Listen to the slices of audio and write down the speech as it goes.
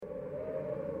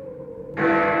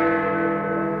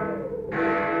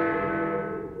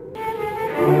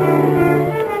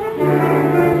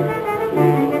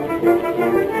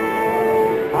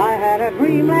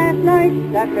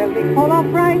Standing full of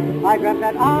fright, I grabbed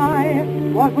that eye.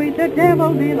 Was with the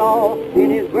devil below, in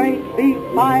his great big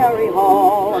fiery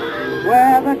hall,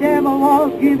 where the devil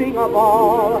was giving a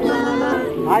ball.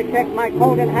 I checked my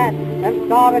coat and hat, and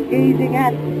started gazing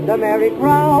at the merry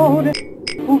crowd,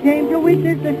 who came to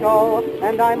witness the show.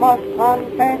 And I must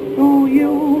confess to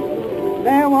you,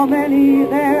 there were many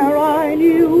there I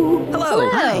knew.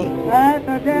 Hello. Hi. At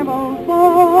the devil's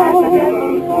ball. At the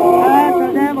devil's ball. At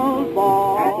the devil's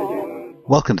ball.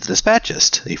 Welcome to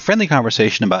Dispatchist, a friendly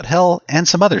conversation about hell and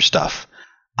some other stuff.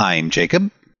 I'm Jacob.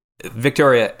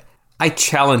 Victoria, I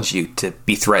challenge you to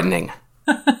be threatening.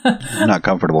 I'm not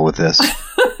comfortable with this.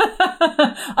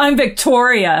 I'm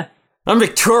Victoria. I'm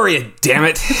Victoria, damn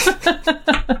it.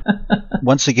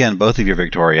 Once again, both of you are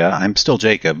Victoria. I'm still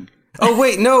Jacob. Oh,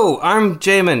 wait, no, I'm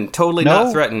Jamin. Totally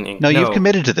not threatening. No, you've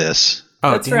committed to this.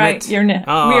 Oh, that's right. You're we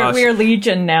are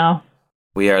Legion now.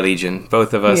 We are Legion,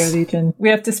 both of us. We are Legion. We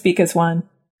have to speak as one.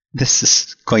 This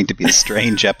is going to be a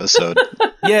strange episode.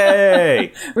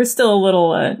 Yay! We're still a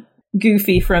little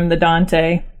goofy from the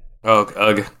Dante.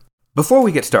 Ugh. Before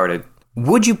we get started,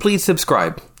 would you please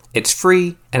subscribe? It's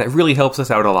free, and it really helps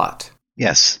us out a lot.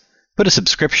 Yes. Put a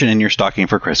subscription in your stocking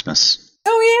for Christmas.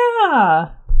 Oh,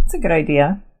 yeah. That's a good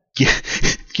idea.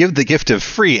 Give the gift of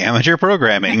free amateur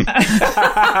programming.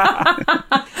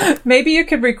 Maybe you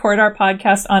could record our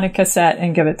podcast on a cassette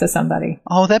and give it to somebody.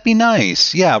 Oh, that'd be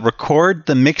nice. Yeah, record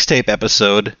the mixtape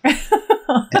episode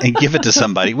and give it to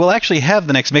somebody. We'll actually have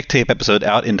the next mixtape episode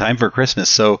out in time for Christmas,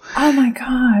 so... Oh my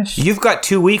gosh. You've got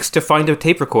 2 weeks to find a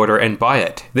tape recorder and buy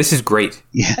it. This is great.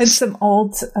 Yes. And some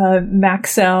old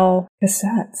Maxell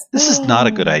cassettes. This is not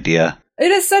a good idea.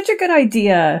 It is such a good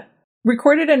idea.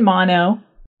 Record it in mono.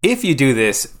 If you do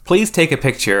this, please take a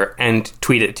picture and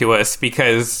tweet it to us,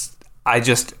 because I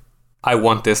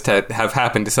want this to have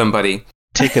happened to somebody.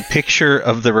 Take a picture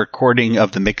of the recording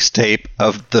of the mixtape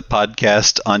of the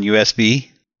podcast on USB?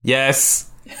 Yes.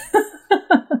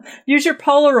 Use your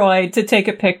Polaroid to take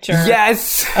a picture.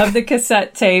 Yes. Of the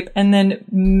cassette tape and then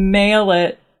mail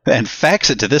it. And fax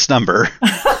it to this number.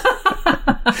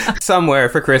 Somewhere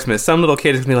for Christmas, some little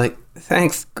kid is going to be like,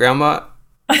 thanks, Grandma.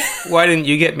 Why didn't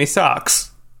you get me socks?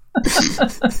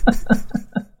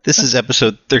 This is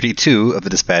episode 32 of the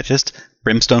Dispatchist,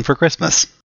 Brimstone for Christmas.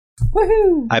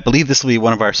 Woohoo! I believe this will be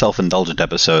one of our self-indulgent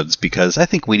episodes because I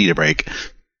think we need a break.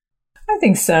 I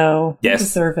think so. Yes. We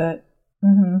deserve it.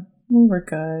 Mm-hmm. We were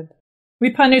good. We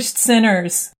punished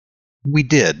sinners. We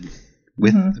did.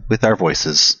 With our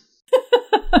voices.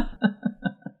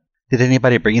 Did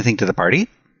anybody bring anything to the party?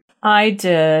 I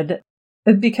did.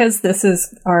 Because this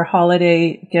is our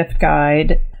holiday gift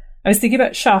guide, I was thinking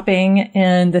about shopping,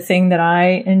 and the thing that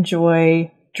I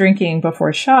enjoy drinking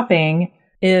before shopping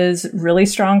is really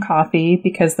strong coffee,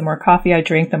 because the more coffee I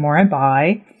drink, the more I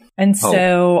buy. And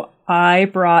so I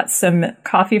brought some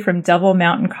coffee from Devil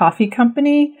Mountain Coffee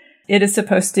Company. It is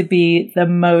supposed to be the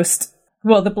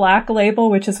Black Label,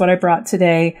 which is what I brought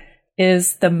today,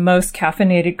 is the most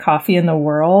caffeinated coffee in the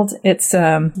world. It's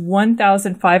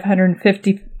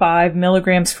 1,555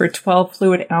 milligrams for 12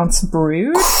 fluid ounce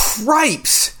brews.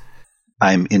 Cripes!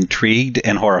 I'm intrigued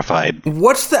and horrified.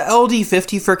 What's the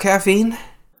LD50 for caffeine?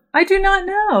 I do not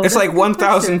know. It's like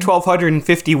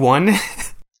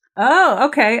 1,1251. Oh,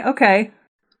 okay.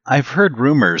 I've heard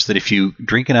rumors that if you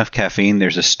drink enough caffeine,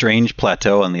 there's a strange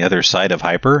plateau on the other side of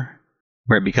hyper,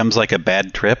 where it becomes like a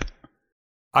bad trip.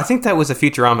 I think that was a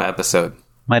Futurama episode.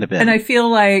 Might have been. And I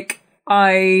feel like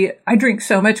I drink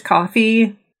so much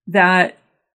coffee that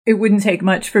it wouldn't take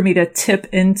much for me to tip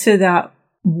into that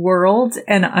world,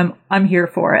 and I'm here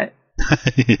for it.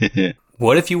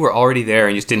 What if you were already there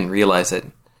and you just didn't realize it?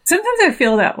 Sometimes I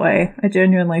feel that way. I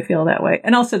genuinely feel that way.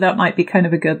 And also that might be kind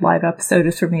of a good live episode,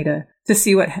 is for me to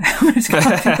see how much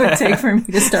coffee it would take for me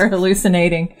to start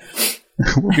hallucinating.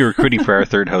 We'll be recruiting for our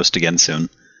third host again soon.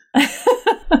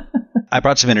 I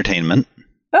brought some entertainment.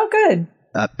 Oh, good.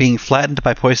 Being flattened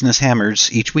by poisonous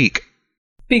hammers each week.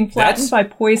 Being flattened by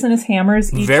poisonous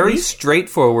hammers each very week?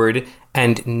 Straightforward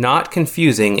and not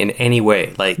confusing in any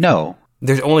way. Like, no.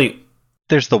 There's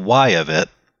the why of it.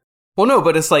 Well, no,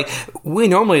 but it's like, we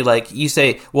normally, you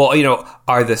say, well,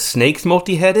 are the snakes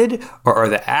multi-headed or are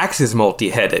the axes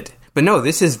multi-headed? But no,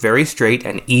 this is very straight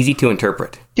and easy to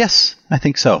interpret. Yes, I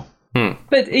think so.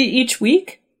 But each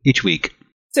week? Each week.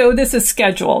 So this is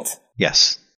scheduled?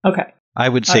 Yes. Okay. I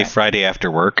would say Friday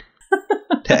after work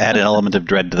to add an element of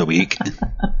dread to the week.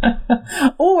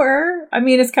 Or,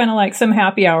 it's kind of like some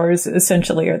happy hours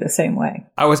essentially are the same way.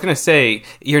 I was going to say,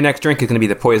 your next drink is going to be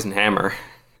the Poison Hammer.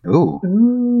 Ooh.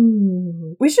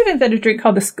 We should invent a drink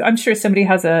called I'm sure somebody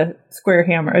has a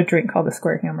drink called the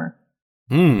Square Hammer.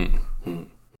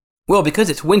 Well, because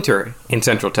it's winter in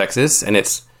Central Texas and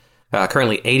it's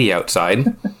currently 80 outside,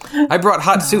 I brought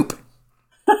hot soup.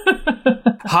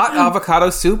 Hot avocado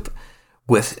soup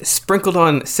with sprinkled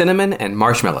on cinnamon and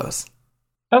marshmallows.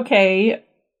 Okay.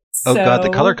 Oh God, the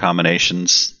color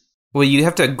combinations. Well, you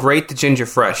have to grate the ginger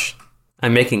fresh.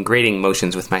 I'm making grating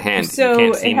motions with my hand. So you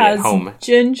can't see it me at has home.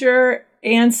 ginger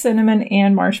and cinnamon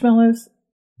and marshmallows?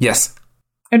 Yes.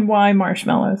 And why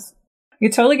marshmallows? You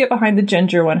totally get behind the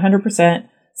ginger 100%.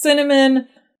 Cinnamon,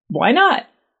 why not?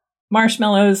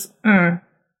 Marshmallows,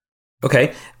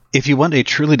 Okay. If you want a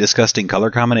truly disgusting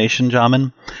color combination,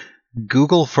 Jamin,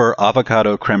 Google for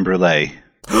avocado creme brulee.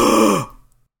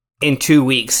 In 2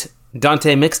 weeks,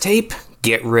 Dante mixtape,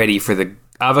 get ready for the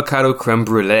avocado creme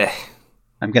brulee.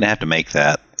 I'm going to have to make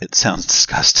that. It sounds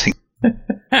disgusting.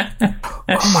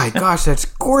 Oh my gosh, that's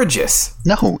gorgeous.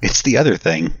 No, it's the other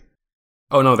thing.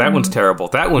 Oh no, that one's terrible.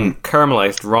 That one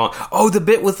caramelized wrong. Oh, the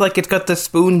bit with it's got the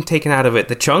spoon taken out of it,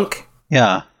 the chunk?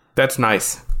 Yeah. That's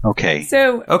nice. Okay.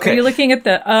 So, Okay. Are you looking at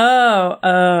the?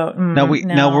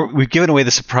 Now we've given away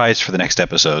the surprise for the next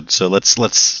episode. So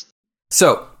let's.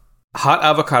 So, hot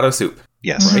avocado soup.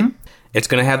 Yes, Right? It's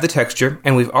going to have the texture,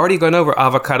 and we've already gone over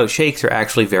avocado shakes are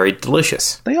actually very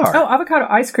delicious. they are. Oh, avocado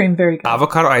ice cream, very good.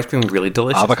 Avocado ice cream, really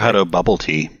delicious. Avocado bubble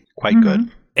tea, quite good.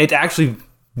 It's actually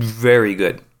very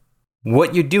good.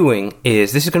 What you're doing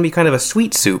is, this is going to be kind of a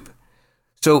sweet soup.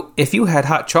 So if you had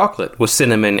hot chocolate with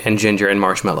cinnamon and ginger and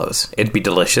marshmallows, it'd be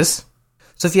delicious.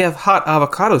 So if you have hot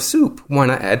avocado soup, why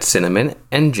not add cinnamon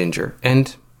and ginger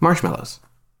and marshmallows?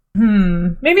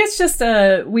 Maybe it's just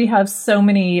we have so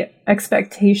many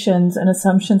expectations and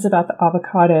assumptions about the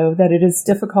avocado that it is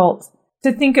difficult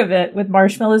to think of it with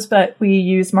marshmallows, but we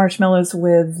use marshmallows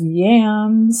with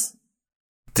yams.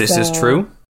 This is So,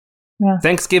 true. yeah.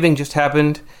 Thanksgiving just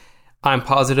happened. I'm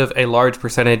positive a large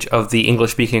percentage of the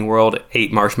English-speaking world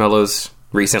ate marshmallows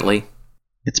recently.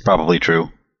 It's probably true.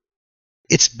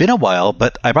 It's been a while,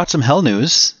 but I brought some hell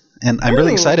news, and I'm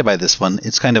really Ooh. excited by this one.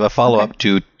 It's kind of a follow-up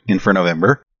to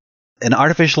Infernovember. An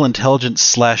artificial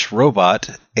intelligence / robot,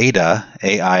 Ada,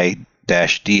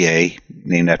 AI-DA,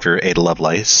 named after Ada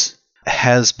Lovelace,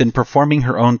 has been performing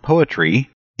her own poetry,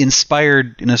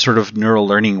 inspired in a sort of neural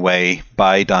learning way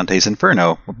by Dante's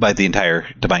Inferno, by the entire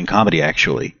Divine Comedy,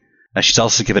 actually. She's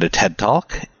also given a TED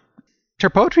Talk. Her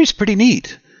poetry's pretty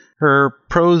neat. Her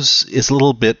prose is a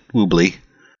little bit woobly,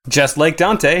 Just like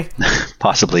Dante.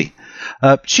 possibly.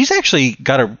 She's actually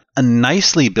got a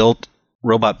nicely built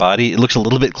robot body. It looks a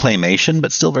little bit claymation,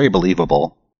 but still very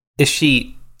believable. Is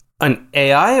she an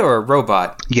AI or a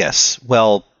robot? Yes,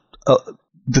 well,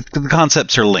 the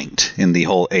concepts are linked in the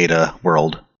whole Ada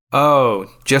world. Oh,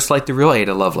 just like the real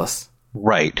Ada Lovelace.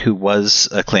 Right, who was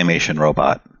a claymation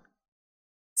robot.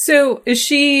 So is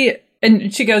she?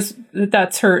 And she goes,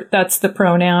 "That's her. That's the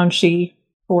pronoun she."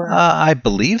 Or I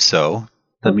believe so.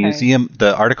 The Okay. museum,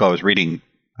 the article I was reading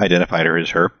identified her as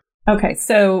her. okay,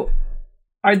 so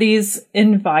are these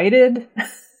invited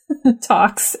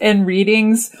talks and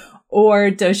readings,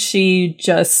 or does she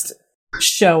just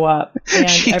show up and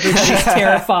She- everybody's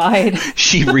terrified?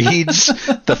 She reads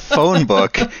the phone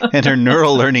book, and her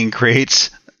neural learning creates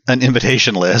an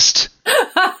invitation list.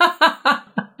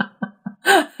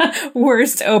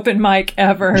 Worst open mic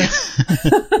ever. Let's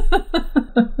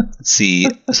see,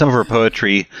 some of her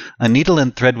poetry. A needle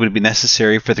and thread would be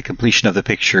necessary for the completion of the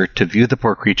picture to view the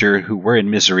poor creature who were in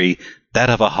misery, that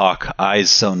of a hawk,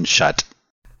 eyes sewn shut.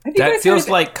 Have you That guys feels heard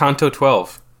of, like Canto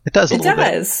 12. It does a it little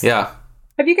bit. does. Yeah.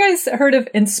 Have you guys heard of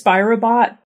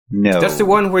Inspirobot? No. That's the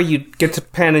one where you get to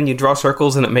pen and you draw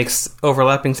circles and it makes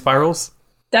overlapping spirals?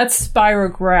 That's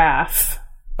Spirograph.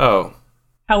 Oh.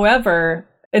 However,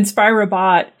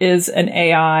 Inspirobot is an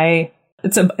AI.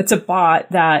 It's a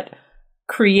bot that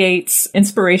creates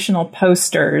inspirational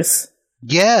posters.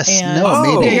 Yes, And no,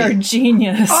 maybe. they are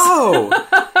genius. Oh!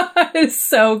 It's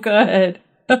so good.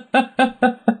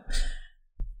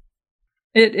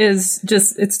 It is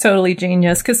just, it's totally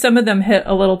genius because some of them hit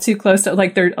a little too close to,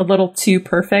 like, they're a little too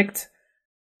perfect.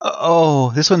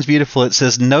 Oh, this one's beautiful. It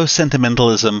says, no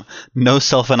sentimentalism, no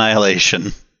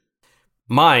self-annihilation.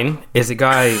 Mine is a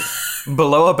guy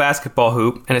below a basketball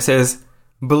hoop and it says,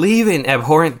 believe in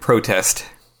abhorrent protest.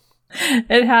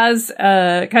 It has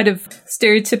a kind of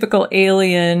stereotypical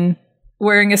alien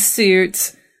wearing a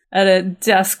suit at a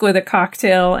desk with a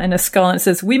cocktail and a skull, and it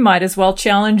says, we might as well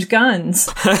challenge guns.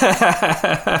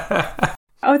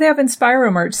 Oh, they have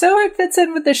Inspiro merch. So it fits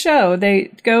in with the show.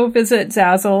 They go visit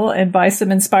Zazzle and buy some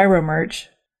Inspiro merch.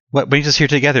 What brings us here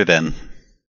together, then?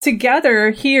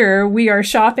 Together here, we are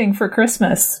shopping for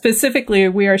Christmas. Specifically,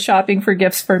 we are shopping for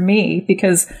gifts for me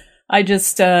because I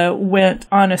just went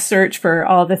on a search for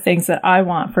all the things that I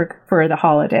want for the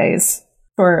holidays,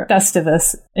 for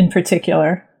Festivus in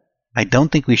particular. I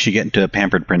don't think we should get into a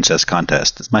pampered princess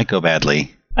contest. This might go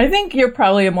badly. I think you're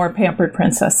probably a more pampered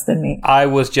princess than me. I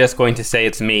was just going to say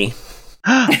it's me.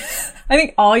 I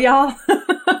think all y'all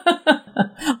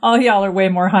are way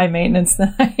more high maintenance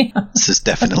than I am. This is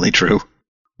definitely true.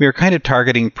 We are kind of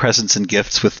targeting presents and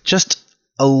gifts with just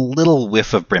a little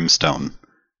whiff of brimstone.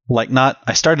 Like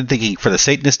I started thinking for the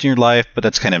Satanist in your life, but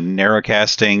that's kind of narrow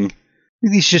casting.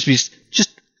 These should be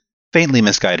just faintly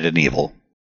misguided and evil.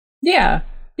 Yeah,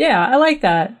 I like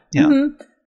that. Yeah. Mm-hmm.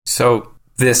 So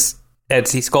this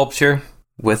Etsy sculpture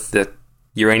with the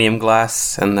uranium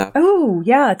glass and the... Oh,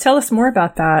 yeah. Tell us more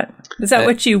about that. Is that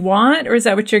what you want, or is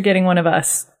that what you're getting one of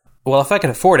us? Well, if I could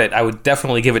afford it, I would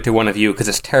definitely give it to one of you because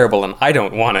it's terrible and I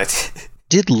don't want it.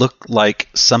 Did look like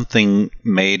something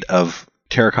made of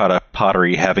terracotta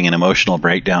pottery having an emotional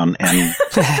breakdown and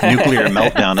nuclear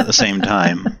meltdown at the same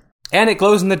time. And it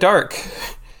glows in the dark.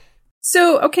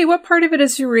 So, okay, what part of it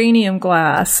is uranium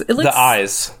glass? It looks... The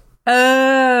eyes.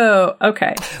 Oh,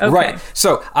 okay. Right.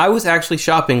 So I was actually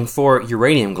shopping for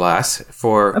uranium glass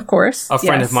for, of course, a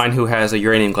friend of mine who has a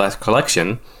uranium glass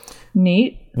collection.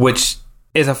 Neat. Which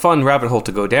is a fun rabbit hole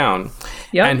to go down.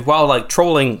 Yep. And while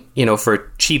trolling,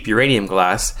 for cheap uranium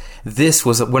glass, this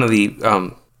was one of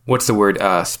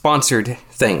the sponsored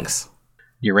things.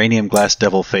 Uranium glass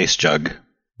devil face jug.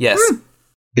 Yes.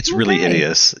 It's really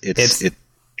hideous. It's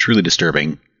truly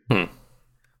disturbing.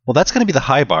 Well, that's going to be the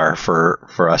high bar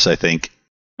for us, I think.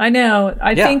 I know.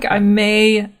 I think I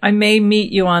may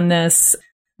meet you on this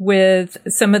with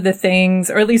some of the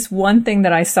things, or at least one thing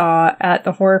that I saw at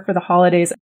the Horror for the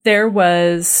Holidays. There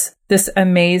was this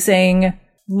amazing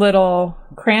little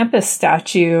Krampus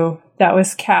statue that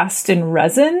was cast in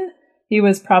resin. He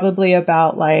was probably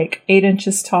about 8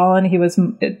 inches tall, and he was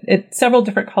several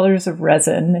different colors of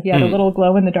resin. He had a little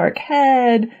glow-in-the-dark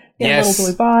head, he had a little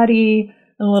blue body,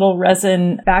 a little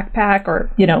resin backpack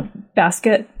or,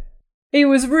 basket. He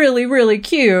was really, really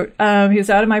cute. He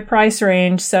was out of my price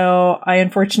range, so I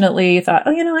unfortunately thought,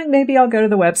 maybe I'll go to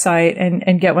the website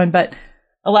and get one, but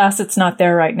alas, it's not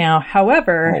there right now.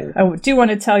 However, I do want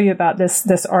to tell you about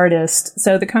this artist.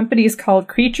 So the company is called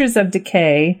Creatures of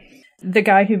Decay. The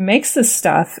guy who makes this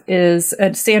stuff is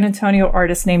a San Antonio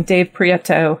artist named Dave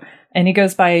Prieto, and he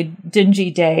goes by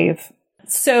Dingy Dave.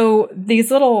 So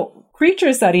these little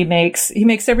creatures that he makes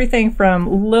everything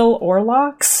from Lil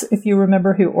Orlocks, if you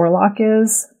remember who Orlok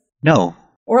is. No.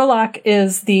 Orlok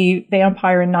is the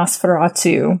vampire in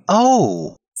Nosferatu.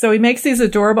 Oh. So he makes these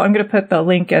adorable, I'm going to put the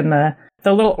link in the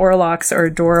little Orlocks are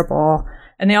adorable,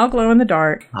 and they all glow in the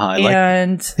dark.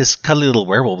 His cuddly little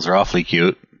werewolves are awfully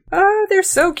cute. Oh, they're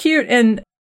so cute, and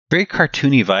very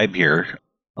cartoony vibe here.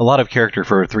 A lot of character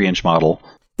for a 3-inch model.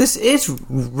 This is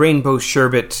Rainbow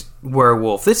Sherbet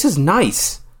Werewolf. This is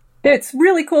nice. It's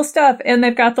really cool stuff, and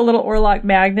they've got the little Orlok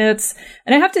magnets.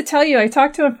 And I have to tell you, I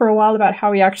talked to him for a while about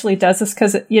how he actually does this,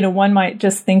 because, one might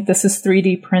just think this is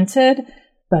 3D printed,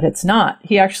 but it's not.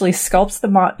 He actually sculpts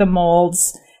the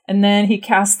molds, and then he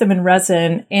casts them in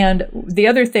resin. And the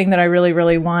other thing that I really,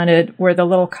 really wanted were the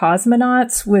little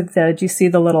cosmonauts do you see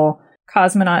the little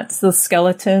cosmonauts, the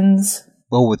skeletons?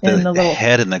 Oh, with the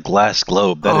head and the glass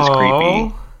globe. That is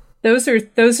creepy.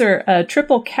 Those are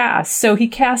triple casts. So he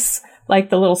casts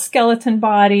the little skeleton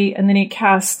body, and then he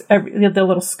casts the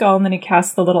little skull, and then he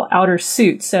casts the little outer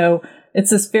suit. So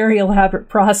it's this very elaborate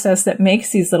process that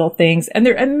makes these little things. And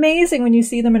they're amazing when you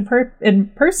see them in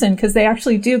person, because they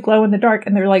actually do glow in the dark,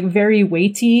 and they're very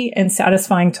weighty and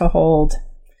satisfying to hold.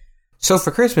 So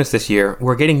for Christmas this year,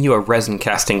 we're getting you a resin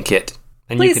casting kit,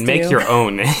 and Please you can make your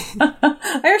own.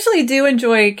 I actually do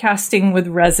enjoy casting with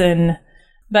resin,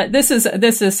 but this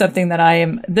is something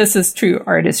that this is true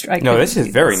artistry. No, this is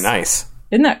very nice.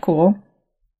 Isn't that cool?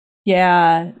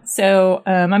 Yeah. So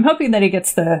I'm hoping that he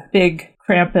gets the big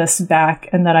Krampus back,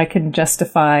 and that I can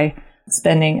justify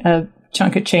spending a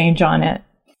chunk of change on it.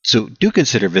 So do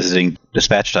consider visiting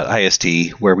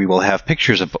dispatch.ist, where we will have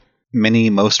pictures of many,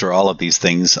 most, or all of these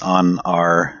things on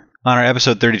our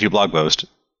episode 32 blog post.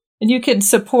 And you can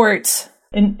support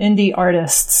indie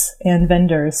artists and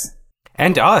vendors.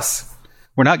 And us.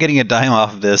 We're not getting a dime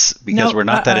off of this because we're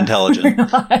not that intelligent.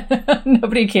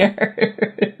 Nobody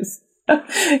cares.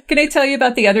 Can I tell you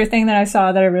about the other thing that I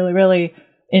saw that I really, really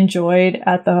enjoyed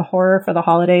at the Horror for the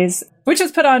Holidays, which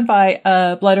was put on by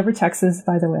Blood Over Texas,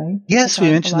 by the way. Yes, we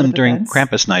mentioned them during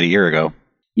Krampus night a year ago.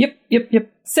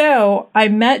 Yep. So I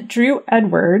met Drew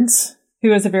Edwards,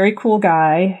 who is a very cool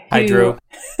guy. Hi, Drew.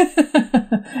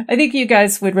 I think you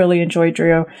guys would really enjoy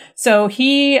Drew. So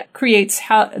he creates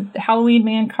Halloween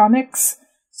Man comics.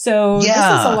 So this is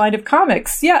a line of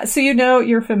comics. Yeah, so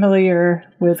you're familiar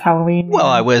with Halloween. Well,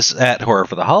 I was at Horror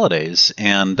for the Holidays,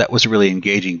 and that was a really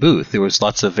engaging booth. There was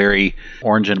lots of very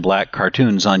orange and black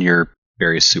cartoons on your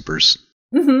various supers.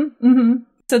 Mm-hmm, mm-hmm.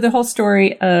 So the whole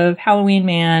story of Halloween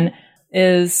Man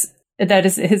is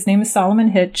his name is Solomon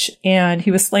Hitch, and he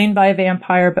was slain by a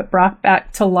vampire but brought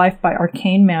back to life by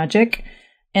arcane magic.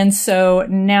 And so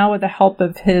now with the help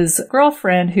of his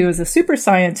girlfriend, who is a super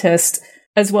scientist,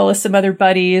 as well as some other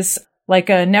buddies, like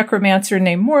a necromancer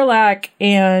named Morlack,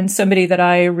 and somebody that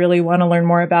I really want to learn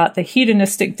more about, the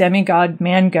hedonistic demigod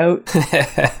Mangoat.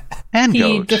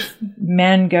 Mangoat.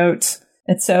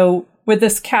 And so with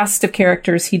this cast of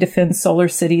characters, he defends Solar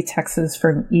City, Texas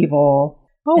from evil.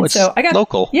 Oh, and it's so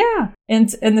local. Yeah.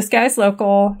 And this guy's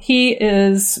local. He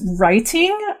is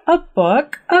writing a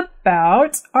book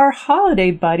about our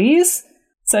holiday buddies,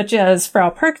 such as Frau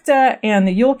Perkta and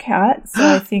the Yule Cat.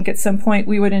 So I think at some point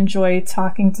we would enjoy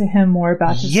talking to him more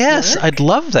about his work. I'd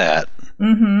love that.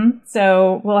 Mm-hmm.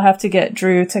 So we'll have to get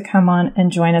Drew to come on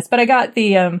and join us. But I got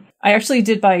I actually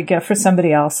did buy a gift for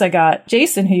somebody else. I got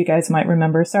Jason, who you guys might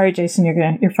remember. Sorry, Jason,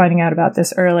 you're finding out about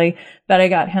this early. But I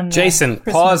got him. Jason,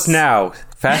 pause now.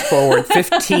 Fast forward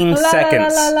 15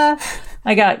 seconds.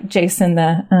 I got Jason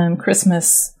the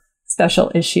Christmas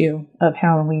special issue of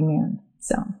Halloween Man.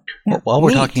 So yeah. While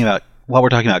we're talking about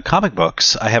comic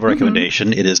books, I have a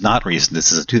recommendation. It is not recent.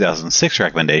 This is a 2006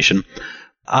 recommendation.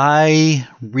 I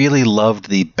really loved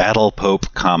the Battle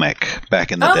Pope comic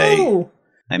back in the day.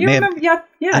 I may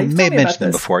have mentioned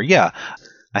them before. Yeah.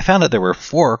 I found out there were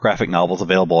 4 graphic novels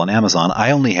available on Amazon.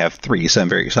 I only have 3, so I'm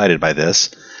very excited by this.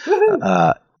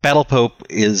 Battle Pope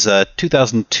is a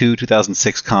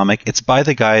 2002-2006 comic. It's by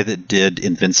the guy that did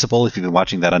Invincible, if you've been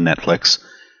watching that on Netflix.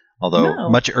 Although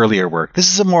much earlier work.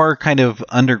 This is a more kind of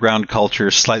underground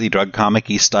culture, slightly drug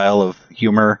comic-y style of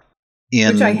humor.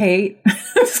 Which I hate. I'm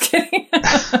just kidding.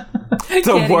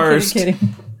 The worst.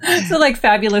 Kidding. So like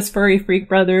Fabulous Furry Freak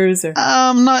Brothers or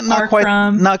not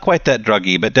quite that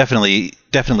druggy, but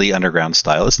definitely underground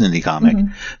style. It's an indie comic.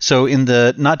 Mm-hmm. So in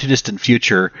the not too distant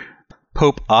future,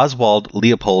 Pope Oswald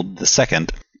Leopold II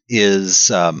is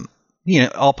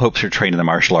all popes are trained in the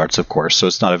martial arts, of course, so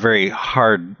it's not a very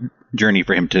hard journey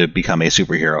for him to become a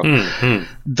superhero.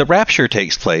 Mm-hmm. The rapture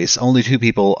takes place. Only 2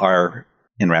 people are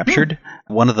enraptured.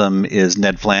 One of them is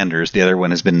Ned Flanders. The other one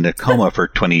has been in a coma for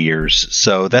 20 years.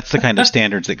 So that's the kind of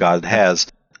standards that God has.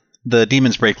 The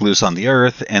demons break loose on the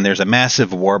earth, and there's a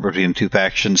massive war between 2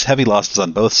 factions, heavy losses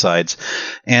on both sides.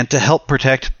 And to help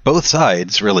protect both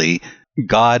sides, really,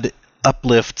 God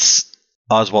uplifts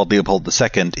Oswald Leopold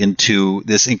II into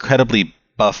this incredibly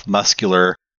buff,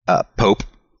 muscular Pope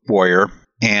warrior,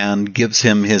 and gives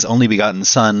him his only begotten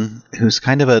son, who's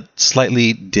kind of a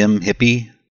slightly dim hippie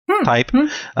type,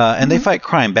 and they fight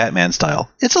crime Batman style.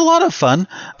 It's a lot of fun,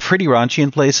 pretty raunchy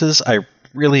in places. I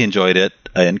really enjoyed it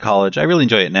in college. I really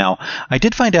enjoy it now. I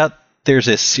did find out there's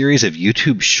a series of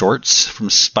YouTube shorts from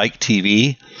Spike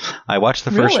TV. I watched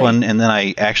the first one, and then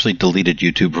I actually deleted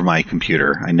YouTube from my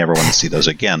computer. I never want to see those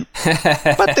again.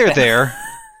 But they're there.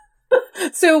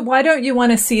 So why don't you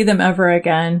want to see them ever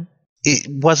again? It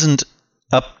wasn't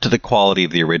up to the quality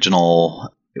of the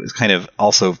original. It was kind of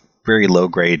also very low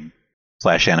grade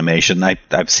Flash animation.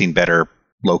 I've seen better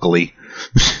locally.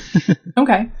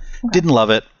 Okay. Didn't love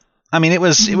it. I mean, it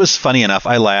was funny enough.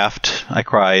 I laughed. I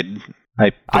cried.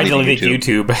 I deleted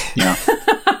YouTube. Yeah.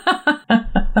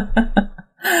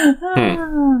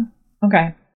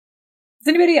 Okay. Does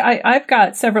anybody? I've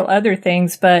got several other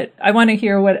things, but I want to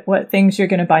hear what things you're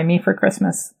going to buy me for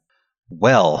Christmas.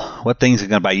 Well, what things are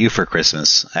going to buy you for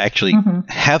Christmas? I actually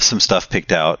have some stuff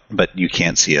picked out, but you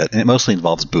can't see it, and it mostly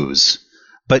involves booze.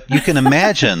 But you can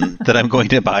imagine that I'm going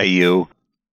to buy you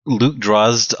Luke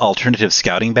Drozd's alternative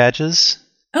scouting badges.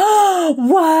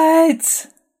 What?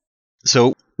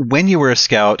 So when you were a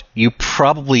scout, you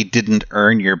probably didn't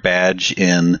earn your badge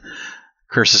in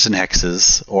Curses and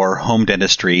Hexes, or Home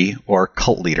Dentistry, or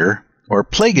Cult Leader, or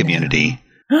Plague Immunity.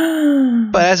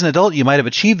 But as an adult, you might have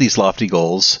achieved these lofty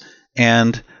goals,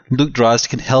 and Luke Drozd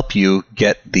can help you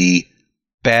get the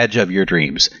badge of your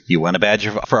dreams. You want a badge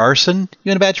for arson? You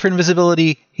want a badge for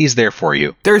invisibility? He's there for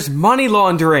you. There's money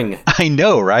laundering! I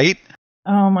know, right?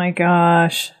 Oh my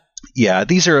gosh. Yeah,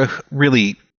 these are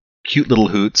really cute little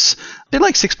hoots. They're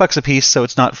like $6 a piece, so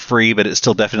it's not free, but it's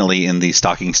still definitely in the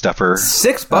stocking stuffer.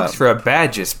 $6 for a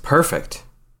badge is perfect.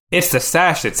 It's the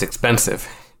sash that's expensive.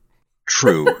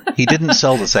 True. He didn't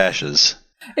sell the sashes.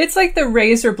 It's like the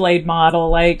razor blade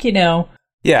model, like,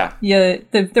 Yeah.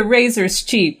 The razor's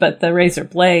cheap, but the razor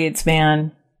blades,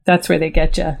 man, that's where they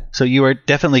get you. So you are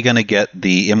definitely going to get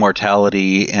the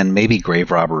immortality and maybe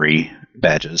grave robbery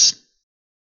badges.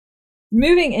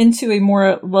 moving into a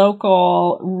more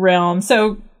local realm.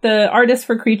 So the artist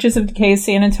for Creatures of Decay,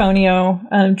 San Antonio,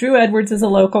 Drew Edwards is a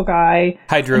local guy.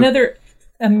 Hi, Drew. Another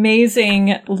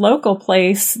amazing local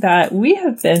place that we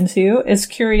have been to is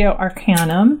Curio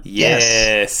Arcanum.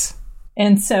 Yes.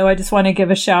 And so I just want to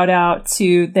give a shout out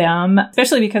to them,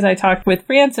 especially because I talked with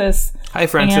Francis. Hi,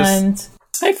 Francis. And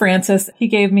hi, Francis. He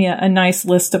gave me a nice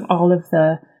list of all of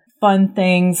the fun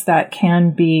things that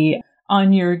can be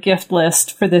on your gift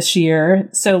list for this year.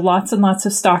 So lots and lots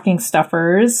of stocking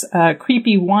stuffers,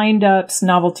 creepy wind-ups,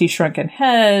 novelty shrunken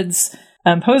heads,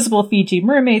 posable Fiji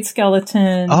mermaid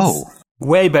skeletons. Oh.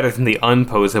 Way better than the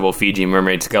unposable Fiji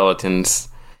mermaid skeletons.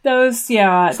 Those,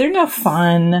 yeah, they're no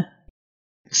fun.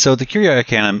 So the Curio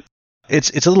Arcanum, it's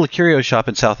a little curio shop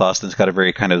in South Austin. It's got a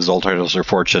very kind of Zoltar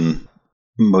Fortune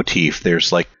motif.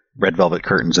 There's like red velvet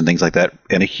curtains and things like that,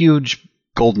 and a huge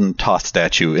golden Toth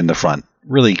statue in the front.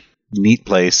 Really neat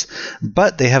place,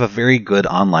 but they have a very good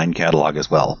online catalog as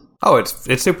well. Oh,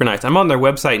 it's super nice. I'm on their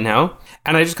website now,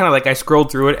 and I just kind of I scrolled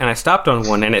through it, and I stopped on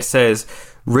one, and it says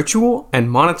Ritual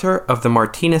and Monitor of the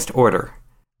Martinist Order.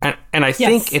 And I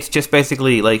think it's just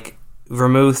basically like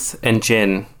vermouth and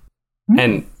gin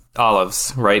and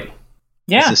olives, right?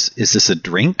 Yeah. Is this a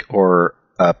drink or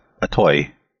a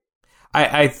toy?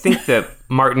 I think the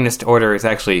Martinist Order is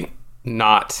actually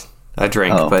not a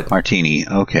drink, but martini.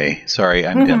 Okay. Sorry,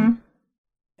 I'm dim.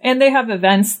 And they have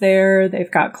events there. They've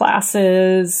got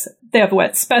classes. They have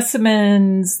wet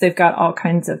specimens. They've got all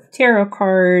kinds of tarot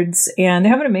cards. And they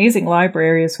have an amazing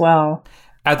library as well.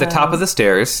 At the top of the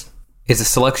stairs is a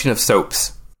selection of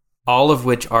soaps, all of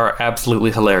which are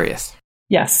absolutely hilarious.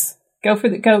 Yes. Go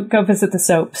visit the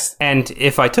soaps. And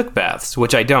if I took baths,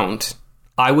 which I don't,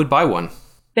 I would buy one.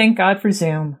 Thank God for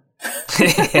Zoom.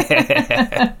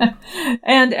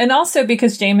 and also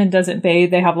because Jamin doesn't bathe,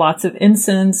 they have lots of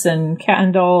incense and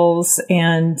candles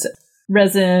and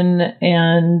resin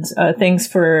and things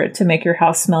to make your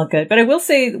house smell good. But I will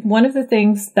say one of the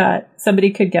things that somebody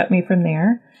could get me from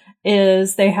there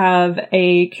is they have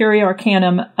a Curio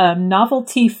Arcanum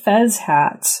novelty fez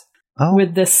hat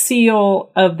with the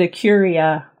seal of the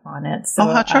Curia on it. So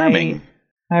how charming.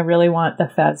 I really want the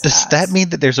fez Does that mean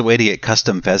that there's a way to get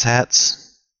custom fez hats?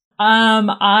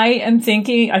 I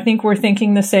think we're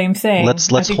thinking the same thing. Let's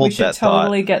hold that thought. We should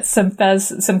totally get some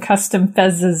custom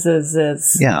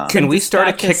fezzes. Yeah. Can we start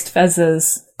a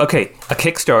fezzes? Okay, a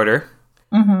Kickstarter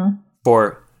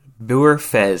for Boer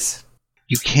Fez.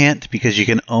 You can't, because you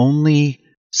can only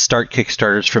start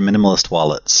Kickstarters for minimalist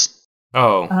wallets.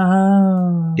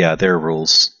 Oh. Yeah, there are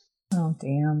rules. Oh,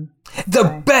 damn.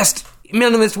 The best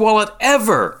minimalist wallet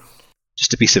ever!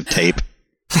 Just a piece of tape.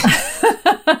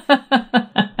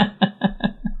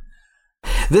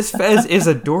 This fez is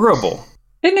adorable.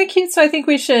 Isn't it cute? So I think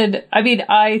we should, I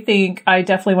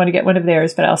definitely want to get one of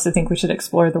theirs, but I also think we should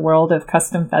explore the world of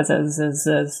custom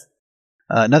fezzes.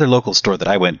 Another local store that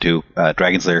I went to,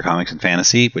 Dragon's Lair Comics and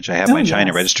Fantasy, which I have my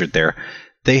China registered there,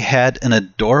 they had an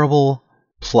adorable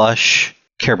plush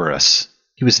Kerberos.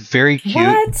 He was very cute.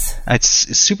 What? It's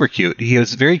super cute. He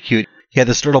was very cute. He had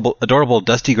this adorable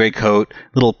dusty gray coat,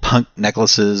 little punk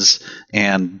necklaces,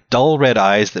 and dull red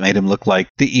eyes that made him look like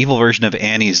the evil version of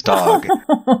Annie's dog.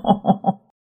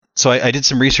 So I did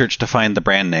some research to find the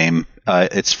brand name.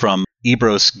 It's from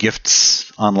Ebros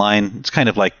Gifts online. It's kind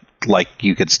of like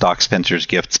you could stock Spencer's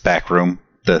Gifts backroom,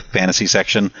 the fantasy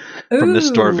section, from the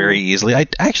store very easily.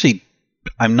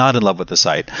 I'm not in love with the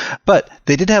site, but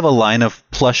they did have a line of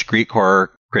plush Greek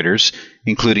horror critters,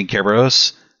 including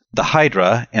Kerberos, the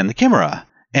Hydra, and the Chimera.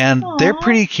 And they're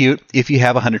pretty cute. If you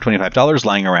have $125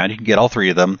 lying around, you can get all three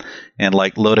of them and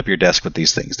load up your desk with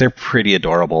these things. They're pretty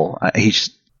adorable.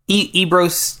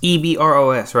 Ebros,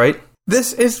 E-B-R-O-S, right?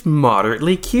 This is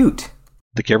moderately cute.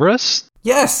 The Kerberos?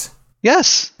 Yes.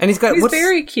 Yes. And he's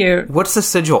very cute. What's the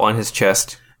sigil on his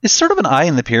chest? It's sort of an eye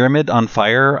in the pyramid on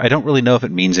fire. I don't really know if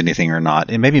it means anything or not.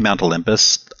 It may be Mount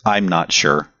Olympus. I'm not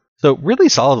sure. So really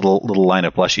solid little line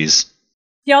of plushies.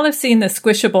 Y'all have seen the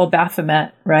Squishable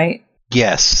Baphomet, right?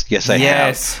 Yes, I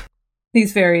have.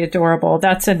 He's very adorable.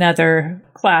 That's another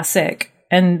classic,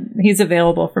 and he's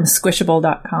available from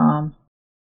Squishable.com.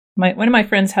 One of my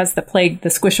friends has the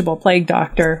Squishable Plague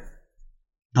Doctor.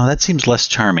 Oh, that seems less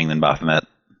charming than Baphomet.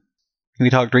 Can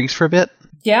we talk drinks for a bit?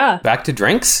 Yeah. Back to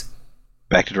drinks?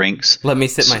 Back to drinks. Let me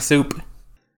sip my soup.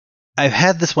 I've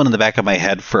had this one in the back of my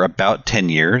head for about 10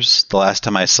 years. The last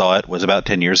time I saw it was about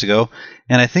 10 years ago,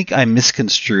 and I think I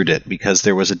misconstrued it because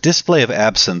there was a display of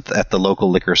absinthe at the local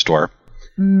liquor store,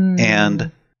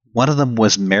 and one of them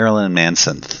was Marilyn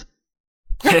Manson.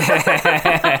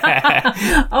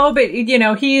 Oh, but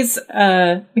he's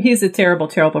a terrible,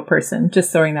 terrible person.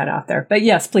 Just throwing that out there. But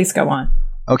yes, please go on.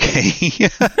 Okay.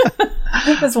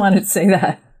 I just wanted to say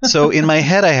that. So in my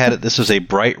head, I had it. This was a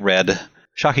bright red,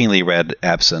 shockingly red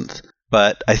absinthe.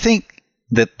 But I think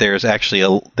that there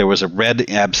was a red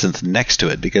absinthe next to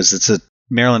it because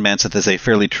Marilyn Mansonth is a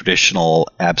fairly traditional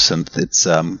absinthe. It's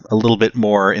a little bit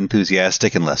more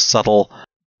enthusiastic and less subtle.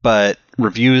 But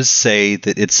reviews say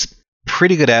that it's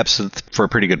pretty good absinthe for a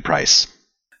pretty good price.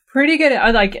 Pretty good.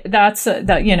 I like that's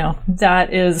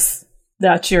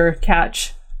your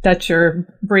catch. That's your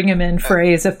bring him in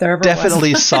phrase if there ever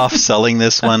Definitely was. soft selling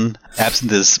this one.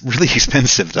 Absinthe is really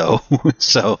expensive though.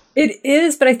 So it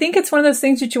is, but I think it's one of those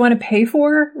things that you want to pay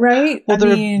for, right? Well,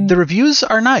 the reviews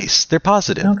are nice. They're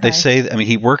positive. Okay. They say,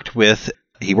 he worked with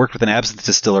an absinthe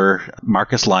distiller,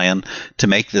 Marcus Lyon, to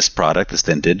make this product, this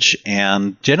vintage,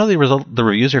 and generally the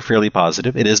reviews are fairly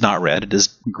positive. It is not red. It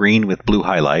is green with blue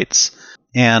highlights.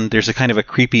 And there's a kind of a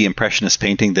creepy impressionist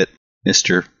painting that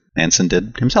Mr. Manson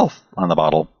did himself on the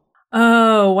bottle.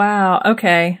 Oh, wow.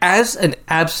 Okay. As an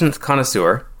absinthe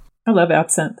connoisseur, I love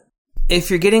absinthe. if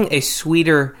you're getting a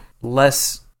sweeter,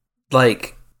 less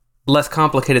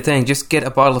complicated thing, just get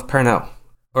a bottle of Pernod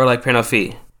or like Pernod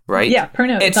Fee, right? Yeah,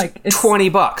 Pernod. It's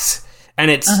 $20, and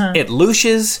it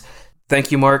louches.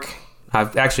 Thank you, Mark. I'm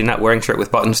actually not wearing a shirt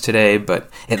with buttons today, but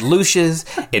it louches.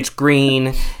 It's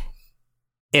green.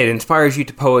 It inspires you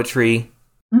to poetry,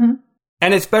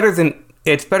 and it's better than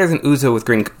Ouzo with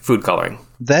green food coloring.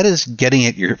 That is getting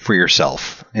it for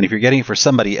yourself, and if you're getting it for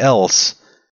somebody else,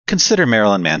 consider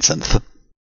Marilyn Mansonth.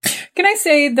 Can I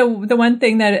say the one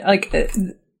thing that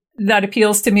that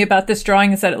appeals to me about this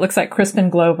drawing is that it looks like Crispin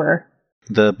Glover.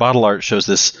 The bottle art shows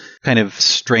this kind of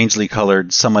strangely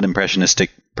colored, somewhat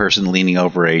impressionistic person leaning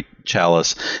over a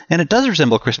chalice, and it does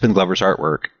resemble Crispin Glover's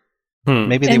artwork.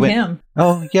 Maybe they went. Him.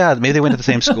 Oh yeah, maybe they went to the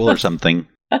same school or something.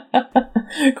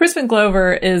 Crispin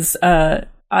Glover is.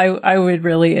 I would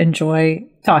really enjoy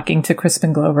talking to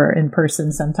Crispin Glover in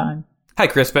person sometime. Hi,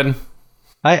 Crispin.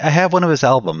 I have one of his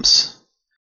albums.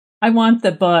 I want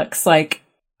the books. I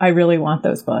really want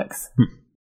those books. Do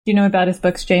you know about his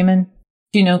books, Jamin?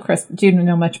 Do you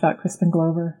know much about Crispin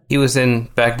Glover? He was in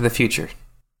Back to the Future.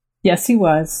 Yes, he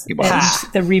was. He was.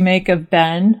 And the remake of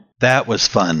Ben. That was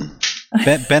fun.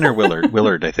 Ben or Willard?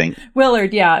 Willard, I think.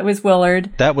 Willard, yeah, it was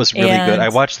Willard. That was really good. I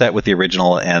watched that with the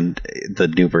original, and the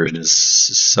new version is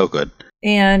so good.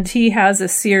 And he has a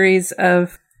series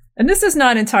of, and this is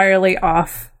not entirely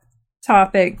off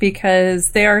topic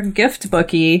because they are gift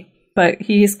booky, but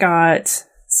he's got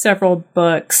several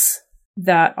books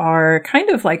that are kind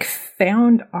of like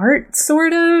found art,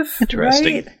 sort of.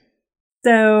 Interesting. Right?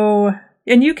 So,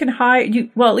 and you can hide,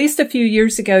 at least a few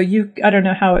years ago, I don't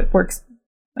know how it works.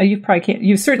 You probably can't.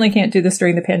 You certainly can't do this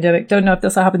during the pandemic. Don't know if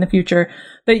this will happen in the future,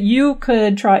 but you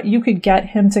could try. You could get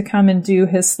him to come and do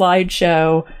his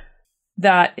slideshow.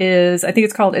 That is, I think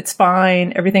it's called "It's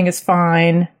Fine, Everything Is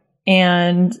Fine,"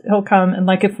 and he'll come and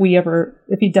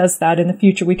if he does that in the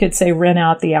future, we could say rent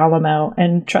out the Alamo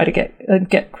and try to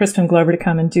get Crispin Glover to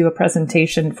come and do a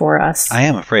presentation for us. I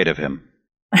am afraid of him.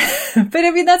 But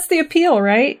I mean, that's the appeal,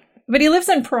 right? But he lives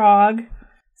in Prague,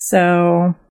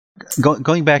 so.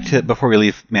 Going back to before we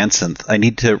leave Mansonth, I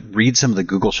need to read some of the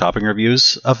Google shopping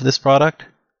reviews of this product.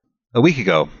 A week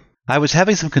ago, I was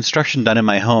having some construction done in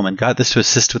my home and got this to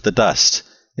assist with the dust.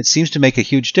 It seems to make a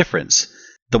huge difference.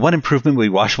 The one improvement will be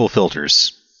washable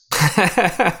filters.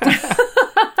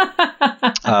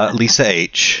 Lisa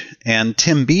H. And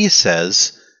Tim B.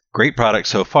 says, great product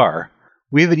so far.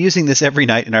 We've been using this every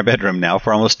night in our bedroom now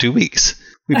for almost 2 weeks.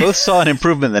 We both saw an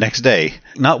improvement the next day,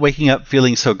 not waking up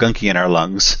feeling so gunky in our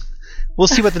lungs. We'll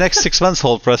see what the next 6 months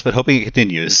hold for us, but hoping it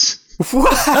continues.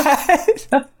 What?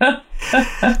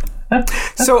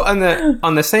 So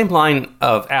on the same line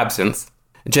of absinthe,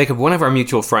 Jacob, one of our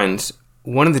mutual friends,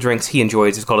 one of the drinks he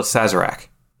enjoys is called a Sazerac.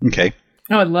 Okay.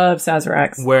 Oh, I love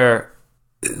Sazeracs. Where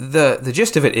the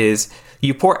gist of it is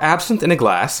you pour absinthe in a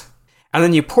glass, and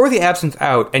then you pour the absinthe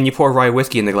out, and you pour rye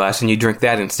whiskey in the glass, and you drink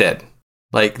that instead.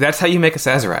 That's how you make a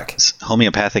Sazerac. It's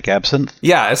homeopathic absinthe?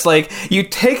 Yeah, it's like you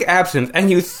take absinthe and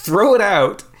you throw it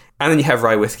out, and then you have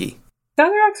rye whiskey.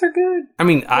 Sazeracs are good. I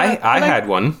mean, I had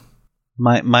one.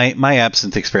 My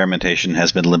absinthe experimentation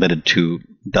has been limited to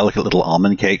delicate little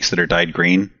almond cakes that are dyed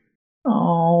green.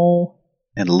 Oh.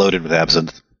 And loaded with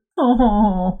absinthe.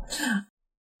 Oh.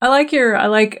 I like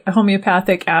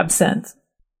homeopathic absinthe.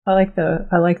 I like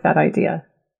that idea.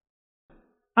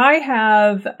 I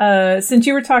have, since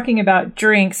you were talking about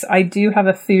drinks, I do have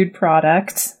a food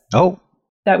product. Oh.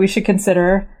 That we should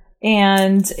consider.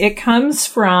 And it comes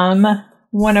from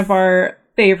one of our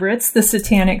favorites, the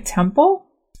Satanic Temple.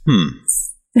 I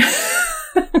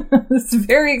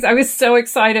was so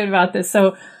excited about this.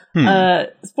 So,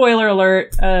 spoiler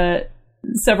alert,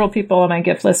 several people on my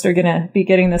gift list are going to be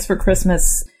getting this for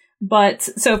Christmas. But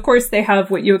so, of course, they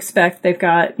have what you expect. They've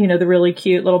got, the really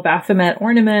cute little Baphomet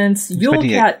ornaments, Yule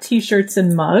Cat t-shirts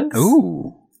and mugs.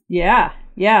 Ooh. Yeah.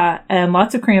 And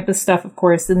lots of Krampus stuff, of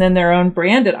course. And then their own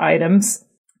branded items.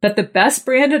 But the best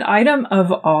branded item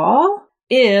of all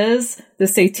is the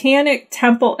Satanic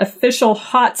Temple official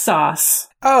hot sauce.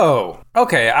 Oh,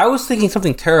 okay. I was thinking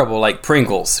something terrible like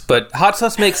Pringles, but hot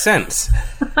sauce makes sense.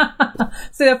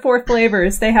 So they have 4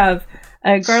 flavors. They have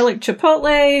garlic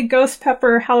chipotle, ghost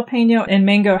pepper, jalapeno, and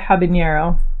mango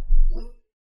habanero.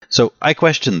 So I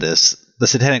question this. The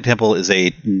Satanic Temple is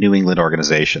a New England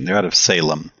organization. They're out of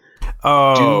Salem.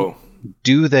 Oh.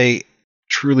 Do they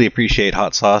truly appreciate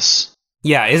hot sauce?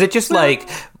 Yeah, is it just like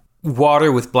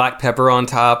water with black pepper on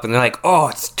top and they're like, oh,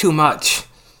 it's too much?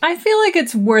 I feel like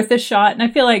it's worth a shot, and I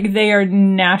feel like they are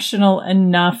national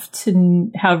enough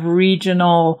to have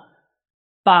regional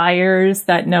buyers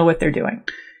that know what they're doing.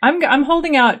 I'm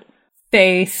holding out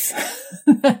faith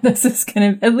that this is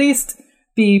going to at least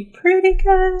be pretty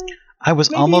good. I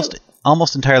was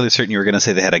almost entirely certain you were going to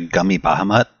say they had a gummy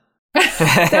Bahamut.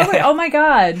 Oh my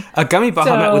god! A gummy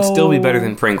Bahamut would still be better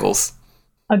than Pringles.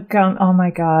 Oh my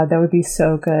god, that would be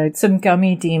so good. Some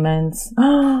gummy demons.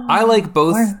 I like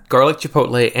both garlic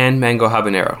chipotle and mango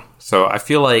habanero, so I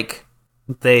feel like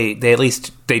they at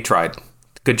least they tried.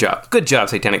 Good job,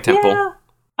 Satanic Temple.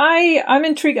 Yeah, I'm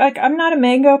intrigued. Like, I'm not a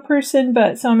mango person,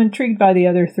 but so I'm intrigued by the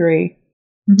other 3.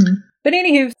 Mm-hmm. But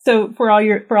anywho, so for all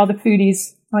the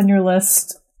foodies on your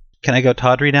list, can I go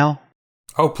tawdry now?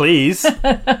 Oh, please.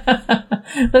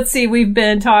 Let's see, we've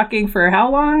been talking for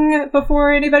how long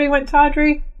before anybody went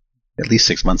tawdry? At least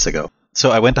 6 months ago.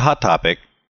 So I went to Hot Topic.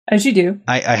 As you do.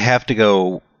 I have to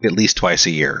go at least twice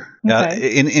a year.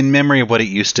 Okay. In memory of what it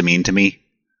used to mean to me.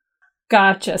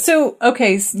 Gotcha. So,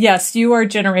 okay, yes, you are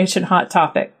Generation Hot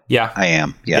Topic. Yeah. I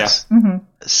am, yes. Yeah. Mm-hmm.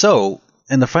 So,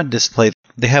 in the front display,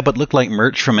 they have what looked like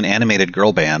merch from an animated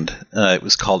girl band. It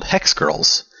was called Hex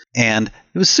Girls. And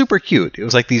it was super cute. It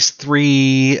was like the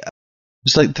 3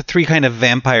 kind of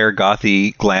vampire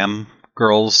gothy glam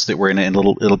girls that were in a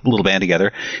little band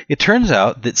together. It turns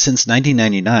out that since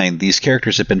 1999, these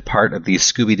characters have been part of the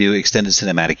Scooby-Doo Extended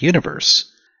Cinematic Universe.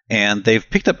 And they've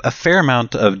picked up a fair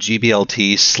amount of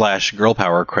GBLT / girl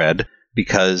power cred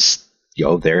because,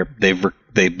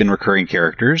 they've been recurring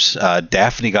characters.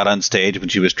 Daphne got on stage when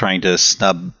she was trying to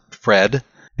snub Fred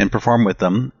and perform with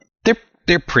them.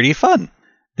 They're pretty fun.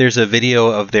 There's a video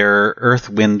of their Earth,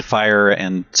 Wind, Fire,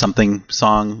 and something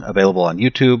song available on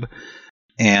YouTube.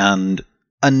 And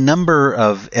a number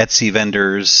of Etsy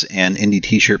vendors and indie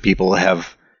t-shirt people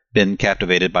have been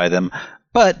captivated by them.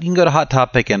 But you can go to Hot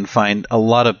Topic and find a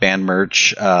lot of band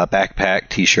merch, backpack,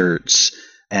 t-shirts,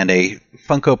 and a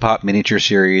Funko Pop miniature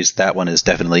series. That one is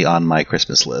definitely on my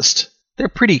Christmas list. They're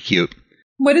pretty cute.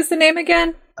 What is the name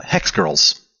again? Hex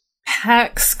Girls.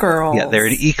 Hex Girls. Yeah, they're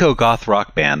an eco-goth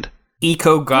rock band.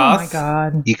 Eco-goth? Oh my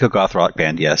god. Eco-goth rock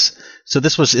band, yes. So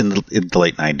this was in the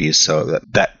late 90s, so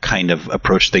that kind of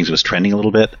approach to things was trending a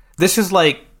little bit. This is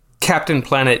like Captain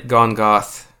Planet gone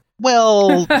goth.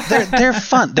 Well, they're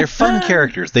fun. They're fun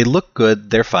characters. They look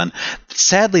good. They're fun.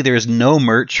 Sadly, there's no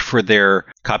merch for their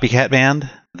copycat band,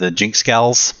 the Jinx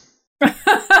Gals.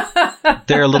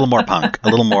 They're a little more punk, a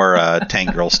little more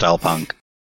Tank Girl style punk.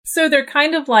 So they're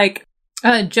kind of like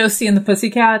Josie and the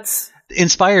Pussycats.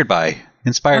 Inspired by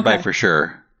for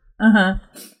sure. Uh-huh.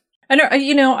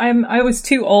 I was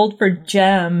too old for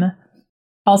Gem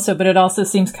also, but it also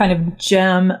seems kind of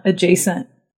Gem adjacent.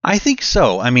 I think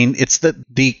so. I mean, it's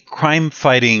the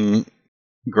crime-fighting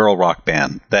girl rock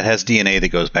band that has DNA that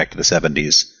goes back to the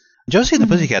 70s. Josie and the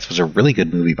Pussycats was a really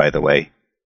good movie, by the way.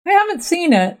 I haven't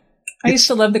seen it. I used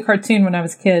to love the cartoon when I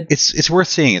was a kid. It's worth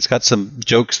seeing. It's got some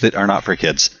jokes that are not for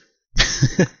kids.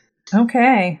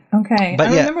 Okay. But I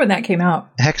remember when that came out.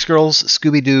 Hex Girls,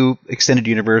 Scooby-Doo Extended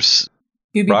Universe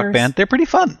rock band. They're pretty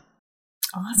fun.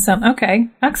 Awesome. Okay.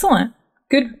 Excellent.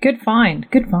 Good find.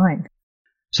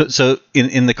 So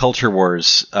in the Culture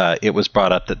Wars, it was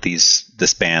brought up that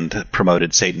this band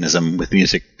promoted Satanism with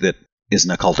music that is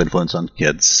an occult influence on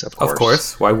kids, of course. Of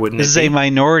course. Why wouldn't it be? This is a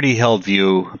minority-held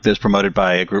view that was promoted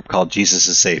by a group called Jesus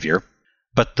is Savior.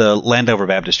 But the Landover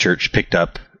Baptist Church picked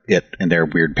up it in their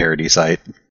weird parody site.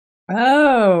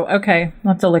 Oh, okay.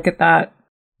 I'll have to look at that.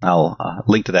 I'll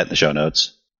link to that in the show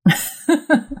notes.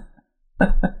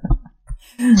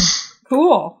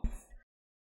 Cool.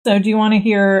 So do you want to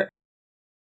hear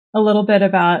a little bit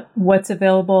about what's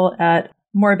available at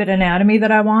Morbid Anatomy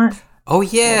that I want? Oh,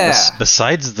 yeah.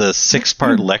 Besides the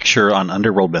 6-part lecture on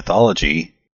underworld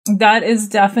mythology. That is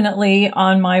definitely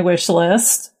on my wish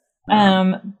list.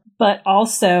 But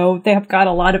also, they have got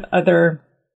a lot of other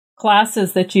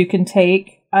classes that you can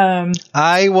take.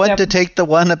 I want to take the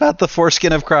one about the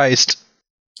foreskin of Christ.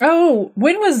 Oh,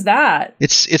 when was that?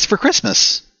 It's for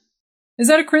Christmas. Is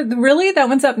that really? That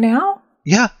one's up now?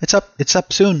 Yeah, it's up. It's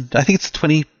up soon. I think it's the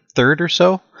 23rd or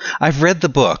so. I've read the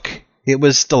book. It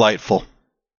was delightful.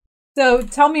 So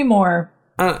tell me more.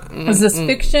 Is this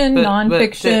fiction,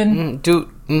 nonfiction?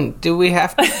 Do we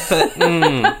have to?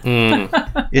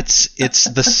 It's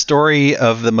the story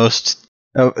of the most.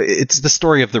 It's the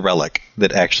story of the relic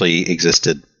that actually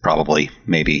existed, probably,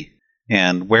 maybe,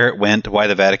 and where it went, why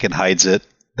the Vatican hides it,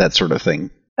 that sort of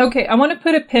thing. Okay, I want to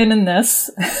put a pin in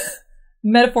this,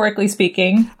 metaphorically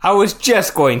speaking. I was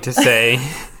just going to say.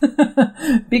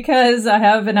 Because I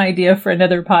have an idea for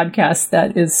another podcast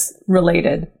that is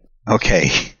related. Okay.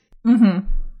 Mm-hmm.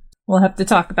 We'll have to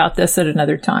talk about this at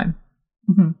another time.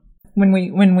 Mm-hmm.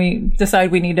 When we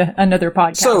decide we need another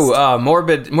podcast. So,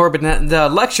 morbid, the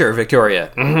lecture,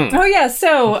 Victoria. Mm-hmm. Oh yeah,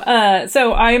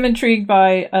 so I am intrigued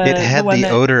by it had the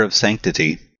odor of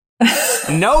sanctity.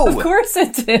 No, of course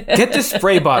it did. Get the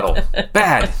spray bottle.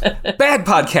 Bad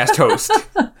podcast host.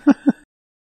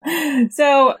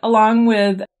 So, along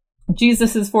with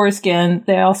Jesus's foreskin,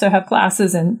 they also have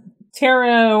classes in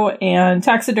tarot and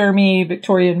taxidermy,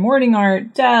 Victorian mourning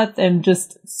art, death, and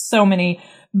just so many.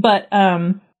 But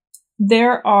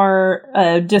there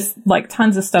are just like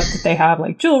tons of stuff that they have,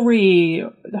 like jewelry,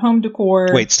 home decor.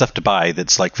 Wait, stuff to buy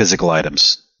that's like physical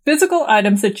items. Physical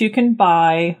items that you can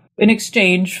buy in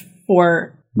exchange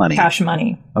for money. Cash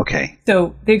money. Okay.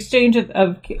 So the exchange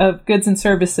of goods and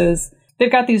services.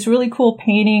 They've got these really cool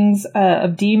paintings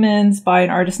of demons by an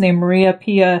artist named Maria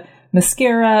Pia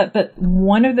Mascara. But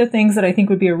one of the things that I think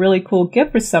would be a really cool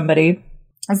gift for somebody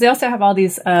is they also have all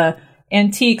these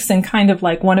antiques and kind of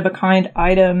like one-of-a-kind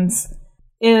items.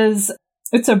 It's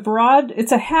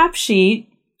a half sheet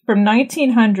from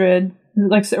 1900,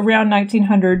 like around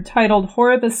 1900, titled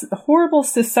Horrible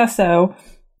Sucesso,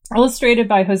 illustrated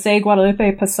by Jose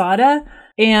Guadalupe Posada.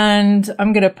 And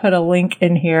I'm going to put a link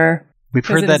in here. We've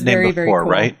heard that name before, very cool.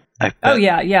 Right? Oh,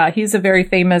 yeah. He's a very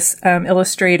famous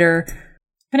illustrator,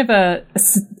 kind of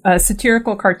a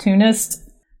satirical cartoonist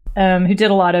who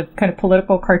did a lot of kind of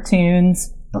political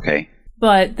cartoons. Okay.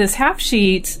 But this half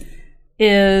sheet he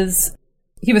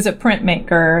was a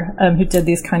printmaker who did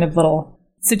these kind of little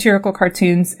satirical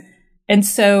cartoons. And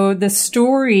so the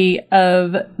story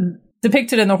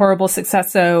depicted in the Horrible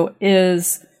Sucesso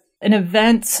is an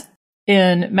event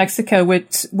in Mexico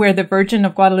where the Virgin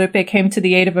of Guadalupe came to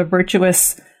the aid of a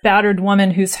virtuous, battered woman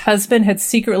whose husband had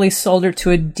secretly sold her to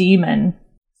a demon.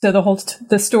 So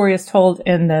the story is told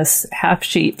in this half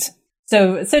sheet.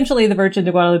 So essentially, the Virgin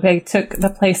de Guadalupe took the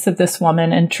place of this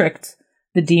woman and tricked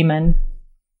the demon.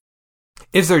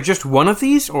 Is there just one of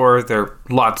these, or are there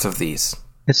lots of these?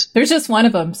 There's just one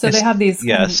of them. So they have these.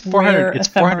 Yes, $400. It's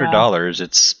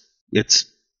 $400. It's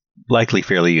likely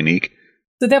fairly unique.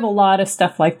 So they have a lot of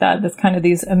stuff like that. That's kind of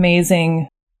these amazing,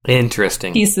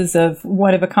 interesting pieces of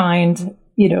one of a kind,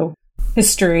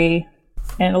 history,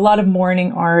 and a lot of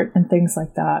mourning art and things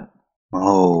like that.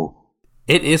 Oh,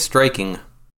 it is striking.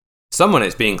 Someone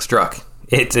is being struck.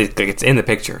 It's in the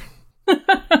picture.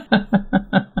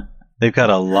 They've got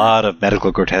a lot of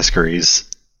medical grotesqueries.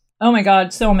 Oh my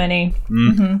God, so many.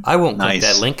 Mm-hmm. I won't click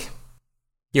that link.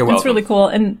 You're welcome. It's really cool.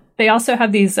 And they also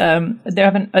have these, they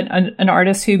have an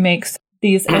artist who makes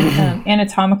these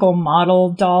anatomical model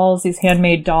dolls, these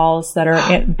handmade dolls that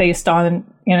are based on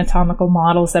anatomical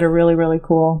models that are really, really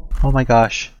cool. Oh my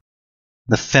gosh.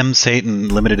 The Femme Satan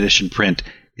limited edition print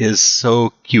is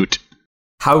so cute.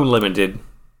 How limited?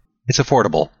 It's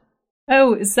affordable.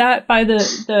 Oh, is that by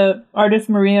the artist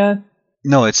Maria?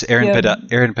 No, it's Erin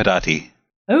Pedati.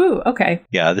 Oh, okay.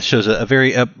 Yeah, this shows a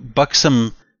very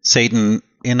buxom Satan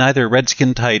in either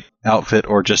redskin type outfit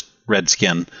or just red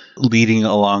skin, leading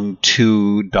along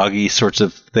two doggy sorts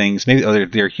of things. Maybe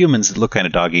they're humans that look kind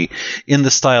of doggy, in the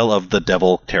style of the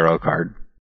Devil Tarot card.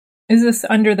 Is this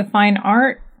under the fine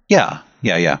art? Yeah.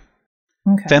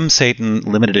 Okay. Femme Satan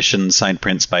limited edition signed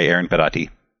prints by Erin Pedati.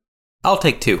 I'll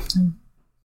take 2.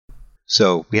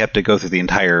 So we have to go through the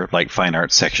entire fine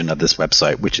art section of this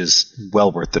website, which is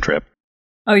well worth the trip.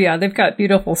 Oh yeah, they've got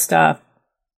beautiful stuff.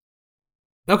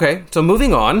 Okay, so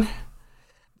moving on.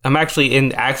 I'm actually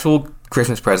in actual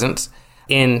Christmas presents.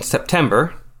 In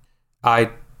September,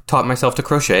 I taught myself to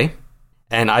crochet,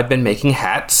 and I've been making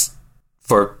hats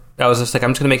I was just like,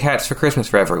 I'm just going to make hats for Christmas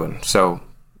for everyone. So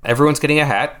everyone's getting a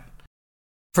hat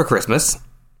for Christmas.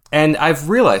 And I've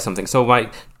realized something. So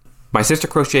my sister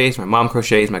crochets, my mom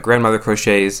crochets, my grandmother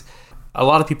crochets. A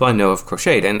lot of people I know have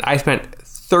crocheted. And I spent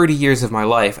 30 years of my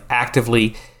life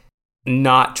actively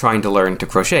not trying to learn to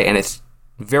crochet. And it's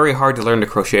very hard to learn to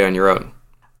crochet on your own.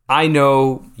 I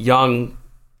know young,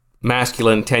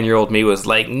 masculine 10-year-old me was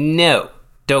like, no,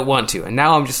 don't want to. And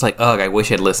now I'm just like, ugh, I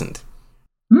wish I'd listened.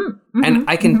 Mm-hmm, and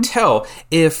I can tell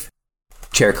if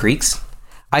chair creaks.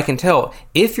 I can tell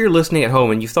if you're listening at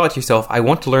home and you've thought to yourself, I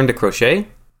want to learn to crochet,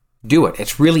 do it.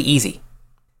 It's really easy.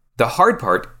 The hard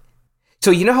part,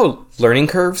 so you know how learning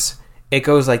curves, it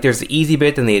goes like there's the easy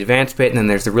bit, then the advanced bit, and then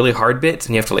there's the really hard bits,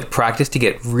 and you have to like practice to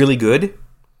get really good.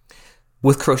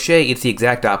 With crochet, it's the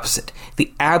exact opposite.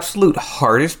 The absolute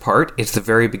hardest part is the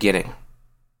very beginning,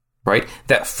 right?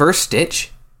 That first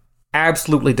stitch,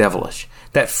 absolutely devilish.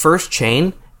 That first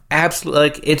chain, absolutely,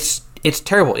 like it's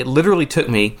terrible. It literally took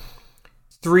me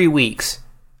 3 weeks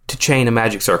to chain a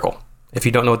magic circle. If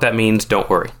you don't know what that means, don't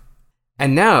worry.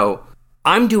 And now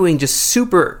I'm doing just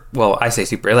super, well, I say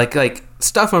super, like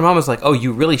stuff my mom was like, oh,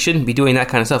 you really shouldn't be doing that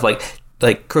kind of stuff.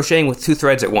 Like crocheting with 2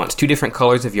 threads at once, 2 different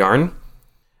colors of yarn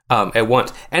at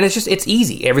once. And it's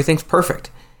easy. Everything's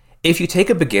perfect. If you take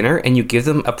a beginner and you give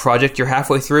them a project you're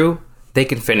halfway through, they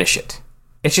can finish it.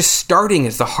 It's just starting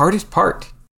is the hardest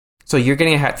part. So you're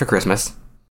getting a hat for Christmas.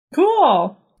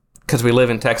 Cool. Because we live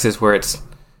in Texas where it's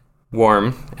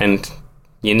warm and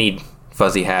you need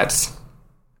fuzzy hats.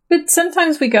 But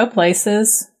sometimes we go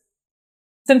places.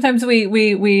 Sometimes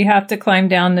we have to climb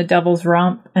down the Devil's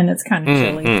Rump and it's kind of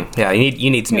chilly. Yeah, you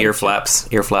need some ear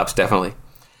flaps. Ear flaps, definitely.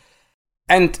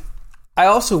 And I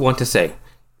also want to say,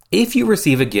 if you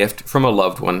receive a gift from a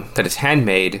loved one that is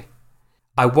handmade,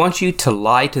 I want you to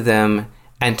lie to them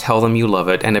and tell them you love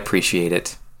it and appreciate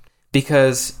it.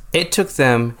 Because it took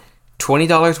them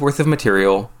 $20 worth of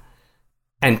material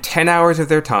and 10 hours of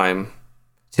their time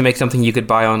to make something you could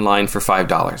buy online for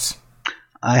 $5.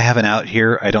 I have an out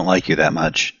here. I don't like you that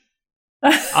much.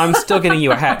 I'm still getting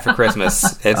you a hat for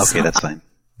Christmas. Okay, that's fine.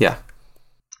 Yeah.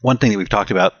 One thing that we've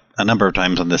talked about a number of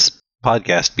times on this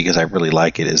podcast, because I really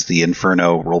like it, is the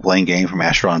Inferno role-playing game from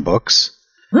Asheron Books,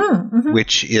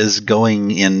 which is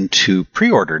going into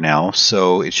pre-order now,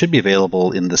 so it should be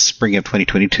available in the spring of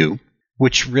 2022.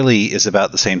 Which really is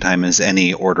about the same time as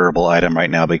any orderable item right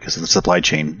now because of the supply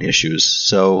chain issues.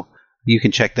 So you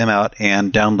can check them out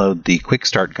and download the quick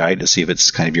start guide to see if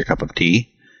it's kind of your cup of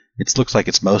tea. It looks like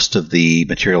it's most of the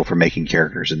material for making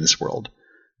characters in this world.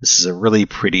 This is a really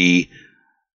pretty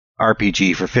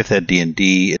RPG for 5th Ed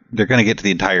D&D. They're going to get to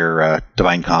the entire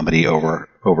Divine Comedy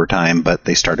over time, but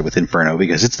they started with Inferno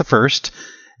because it's the first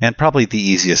and probably the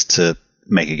easiest to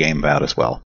make a game about as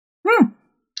well.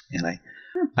 And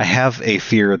I have a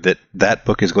fear that that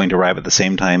book is going to arrive at the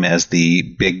same time as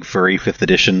the big furry 5th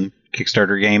edition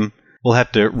Kickstarter game. We'll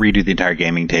have to redo the entire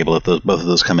gaming table if both of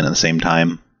those come in at the same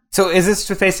time. So is this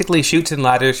basically Chutes and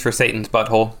Ladders for Satan's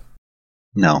butthole?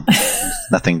 No,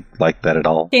 nothing like that at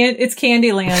all. It's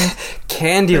Candyland.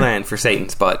 Candyland for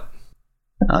Satan's butt.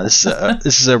 This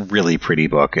is a really pretty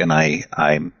book, and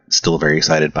I'm still very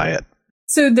excited by it.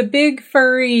 So the big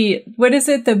furry, what is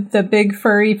it? The big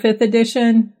furry 5th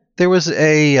edition? There was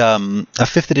a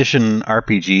 5th edition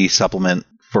RPG supplement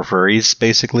for furries,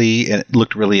 basically, and it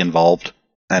looked really involved.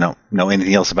 I don't know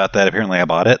anything else about that. Apparently I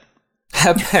bought it.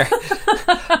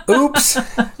 Oops.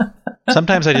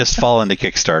 Sometimes I just fall into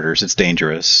Kickstarters. It's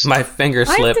dangerous. My finger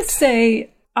slipped. I have to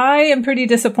say, I am pretty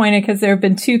disappointed because there have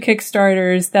been 2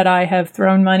 Kickstarters that I have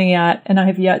thrown money at, and I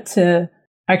have yet to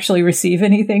actually receive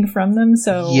anything from them.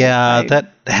 So yeah,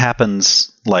 that happens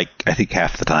I think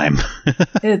half the time.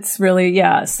 It's really,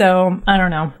 yeah. So I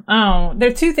don't know. Oh, there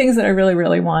are 2 things that I really,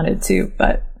 really wanted to,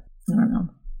 but I don't know.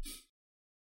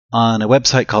 On a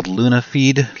website called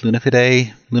Lunafide,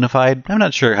 I'm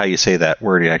not sure how you say that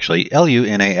word actually,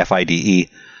 Lunafide,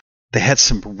 they had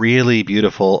some really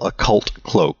beautiful occult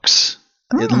cloaks.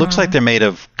 It looks like they're made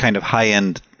of kind of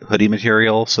high-end hoodie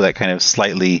material, so that kind of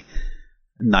slightly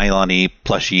nylon-y,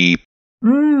 plushy,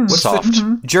 soft.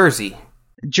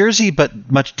 Jersey, but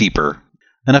much deeper.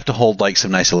 Enough to hold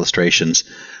some nice illustrations.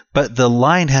 But the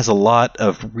line has a lot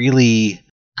of really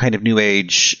kind of new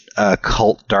age,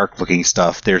 cult, dark-looking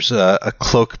stuff. There's a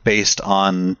cloak based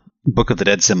on Book of the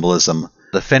Dead symbolism.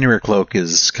 The Fenrir cloak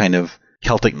is kind of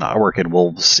Celtic knotwork and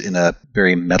wolves in a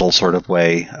very metal sort of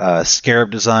way.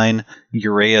 Scarab design,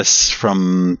 Uraeus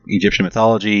from Egyptian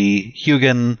mythology,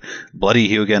 Hugin, Bloody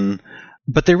Hugin.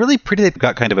 But they're really pretty. They've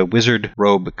got kind of a wizard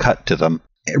robe cut to them.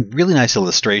 Really nice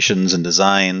illustrations and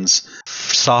designs.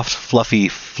 Soft, fluffy,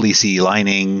 fleecy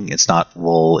lining. It's not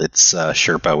wool, it's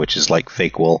Sherpa, which is like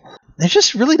fake wool. They're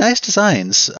just really nice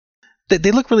designs.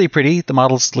 They look really pretty. The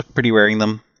models look pretty wearing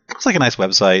them. Looks like a nice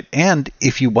website. And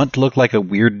if you want to look like a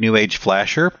weird new age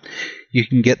flasher, you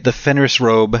can get the Fenris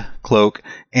robe, cloak,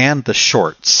 and the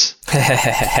shorts.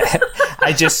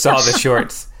 I just saw the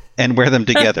shorts. And wear them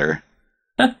together.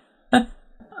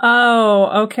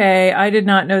 Oh, okay. I did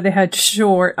not know they had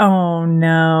short. Oh,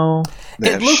 no. They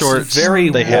It have looks shorts. very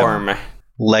they have warm.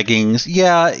 leggings.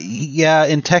 Yeah.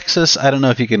 In Texas, I don't know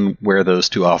if you can wear those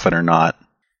too often or not.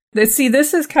 See,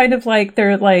 this is kind of like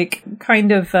they're like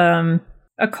kind of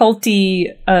occulty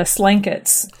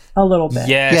slankets a little bit.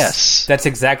 Yes. That's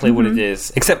exactly what it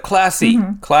is. Except classy.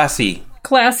 Classy.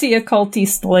 Classy occulty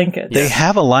slankets. They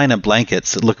have a line of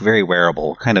blankets that look very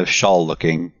wearable, kind of shawl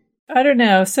looking. I don't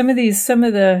know. Some of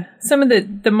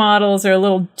the models are a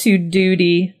little too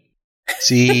duty.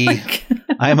 See,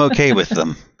 I'm okay with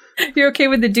them. You're okay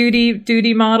with the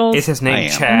duty models? Is his I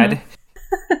name am. Chad?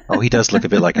 Oh, he does look a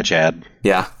bit like a Chad.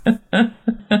 Yeah.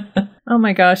 Oh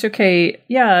my gosh. Okay.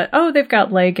 Yeah. Oh, they've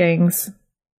got leggings.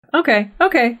 Okay.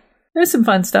 There's some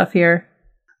fun stuff here.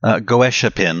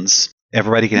 Goetia pins.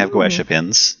 Everybody can have Goetia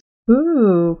pins.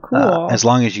 Ooh, cool. As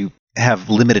long as you have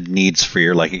limited needs for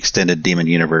your extended demon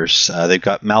universe. They've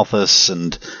got Malthus,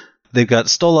 and they've got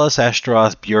Stolas,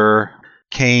 Ashtaroth, Bure,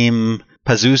 Kame,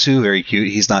 Pazuzu, very cute.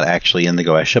 He's not actually in the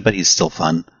Goetia, but he's still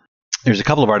fun. There's a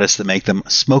couple of artists that make them.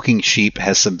 Smoking Sheep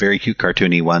has some very cute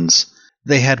cartoony ones.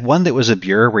 They had one that was a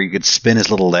Bure where you could spin his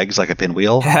little legs like a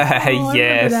pinwheel. I remember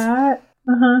Yes. that.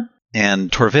 Uh-huh.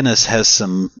 And Torvinus has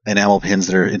some enamel pins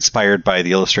that are inspired by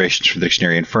the illustrations from the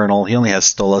Dictionary Infernal. He only has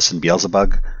Stolas and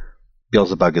Beelzebub.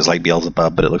 Beelzebub is like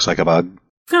Beelzebub, but it looks like a bug.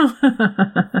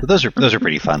 But those are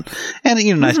pretty fun.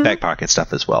 And nice back pocket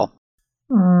stuff as well.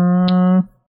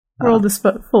 World is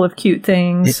full of cute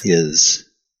things. It is.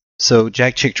 So,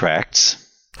 Jack Chick Tracts.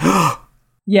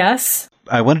 Yes.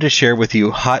 I wanted to share with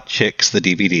you Hot Chicks, the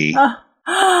DVD.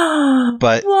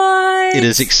 But what? it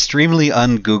is extremely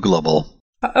ungoogleable.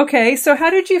 Okay, so how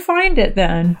did you find it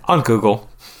then? On Google.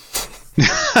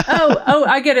 Oh,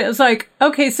 I get it. It's like,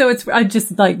 okay, so it's I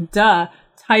just like, duh,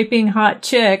 typing hot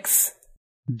chicks.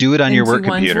 Do it on your into work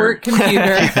one's computer. work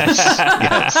computer.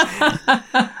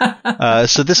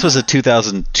 So this was a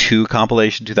 2002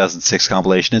 compilation, 2006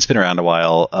 compilation. It's been around a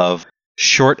while of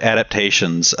short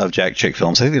adaptations of Jack Chick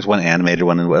films. I think there's one animated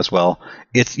one as well.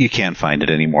 You can't find it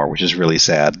anymore, which is really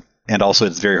sad. And also,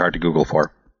 it's very hard to Google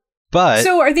for. But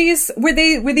So were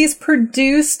these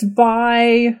produced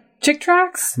by Chick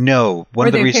Tracts? no, one Or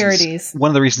of the they're reasons parodies? one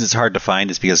of the reasons it's hard to find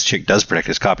is because Chick does protect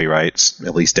his copyrights,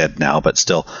 at least dead now, but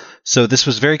still. So this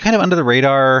was very kind of under the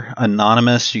radar,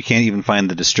 anonymous. You can't even find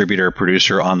the distributor or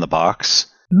producer on the box.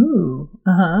 Ooh.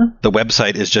 Uh-huh. The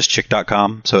website is just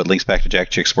chick.com, so it links back to Jack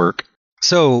Chick's work.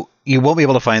 So you won't be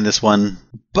able to find this one,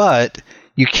 but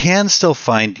you can still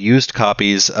find used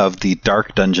copies of the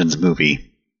Dark Dungeons movie,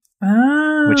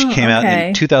 Oh, which came out okay.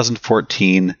 in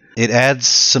 2014. It adds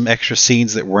some extra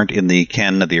scenes that weren't in the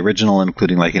canon of the original,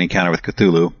 including like an encounter with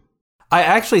Cthulhu. I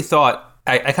actually thought,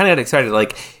 I kind of got excited,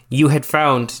 like, you had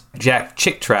found Jack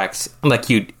Chick Tracts, like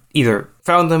you'd either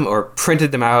found them or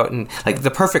printed them out, and like the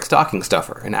perfect stocking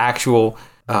stuffer, an actual,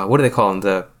 what do they call them?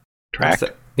 The Tract.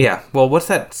 Yeah, well, what's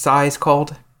that size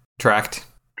called? Tract.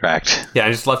 Yeah,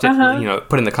 I just left it,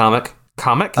 put in the comic.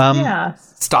 Yeah.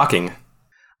 Stocking.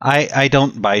 I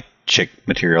don't buy Chick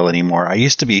material anymore. I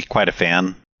used to be quite a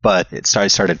fan, but I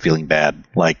started feeling bad.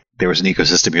 Like there was an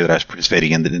ecosystem here that I was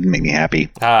participating in that didn't make me happy.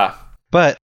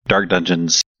 But Dark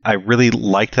Dungeons, I really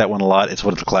liked that one a lot. It's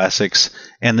one of the classics.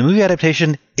 And the movie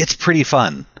adaptation, it's pretty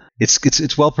fun.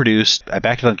 It's well produced. I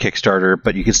backed it on Kickstarter,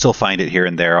 but you can still find it here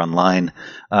and there online.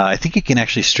 I think you can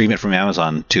actually stream it from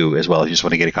Amazon too, as well. If you just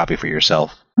want to get a copy for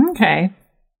yourself. Okay.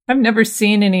 I've never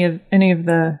seen any of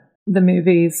the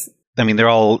movies. I mean, they're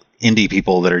all indie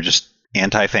people that are just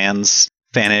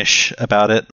fanish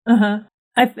about it. Uh-huh.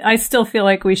 I still feel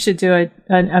like we should do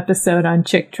an episode on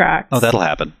Chick Tracts. Oh, that'll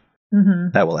happen.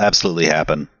 Mm-hmm. That will absolutely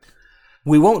happen.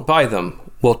 We won't buy them.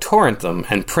 We'll torrent them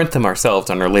and print them ourselves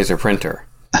on our laser printer.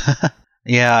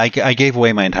 Yeah, I gave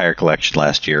away my entire collection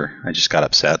last year. I just got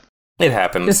upset. It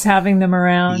happens. Just having them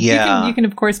around. Yeah. You can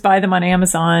of course buy them on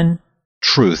Amazon.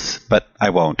 Truth, but I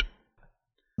won't.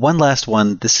 One last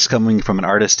one. This is coming from an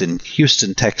artist in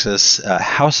Houston, Texas,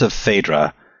 House of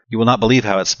Phaedra. You will not believe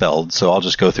how it's spelled, so I'll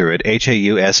just go through it.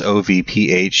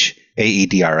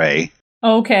 HAUSOVPHAEDRA.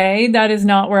 Okay, that is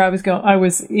not where I was going. I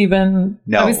was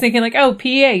thinking like,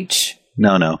 PH.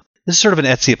 No. This is sort of an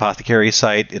Etsy apothecary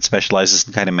site. It specializes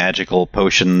in kind of magical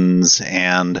potions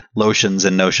and lotions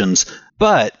and notions,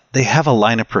 but they have a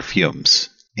line of perfumes.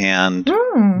 And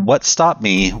what stopped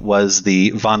me was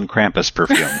the Von Krampus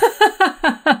perfume.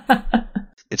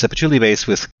 It's a patchouli base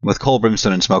with coal,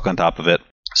 brimstone, and smoke on top of it.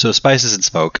 So spices and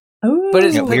smoke. Oh, But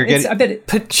it's- we're getting- I bet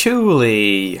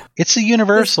patchouli. It's a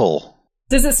universal.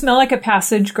 Does it smell like a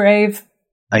passage grave?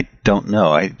 I don't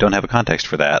know. I don't have a context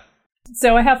for that.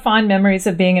 So I have fond memories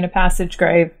of being in a passage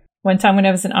grave. One time when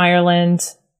I was in Ireland,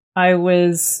 I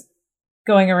was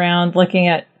going around looking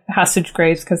at passage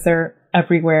graves because they're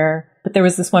everywhere. But there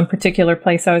was this one particular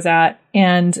place I was at.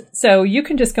 And so you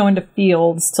can just go into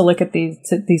fields to look at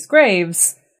these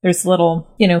graves. There's little,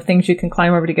 things you can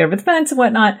climb over to get over the fence and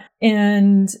whatnot.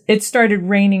 And it started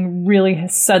raining really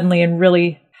suddenly and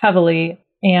really heavily.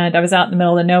 And I was out in the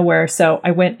middle of nowhere. So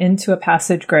I went into a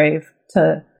passage grave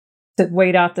to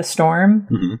wait out the storm.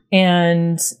 Mm-hmm.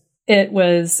 And it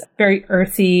was very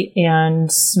earthy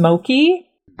and smoky.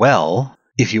 Well,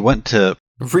 if you want to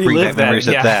bring back memories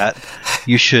of that,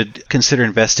 you should consider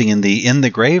investing in the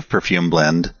Grave perfume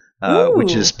blend,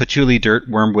 which is patchouli, dirt,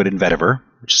 wormwood, and vetiver,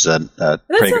 which is a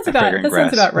fragrant grass.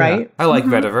 Sounds about right. Yeah. I like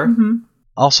vetiver. Mm-hmm.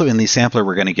 Also in the sampler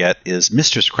we're going to get is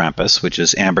Mistress Krampus, which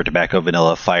is amber, tobacco,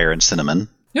 vanilla, fire, and cinnamon.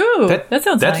 Ooh, that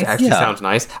sounds nice. That actually sounds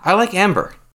nice. I like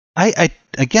amber. I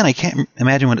can't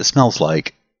imagine what it smells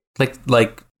like.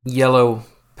 Like yellow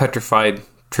petrified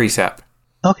tree sap.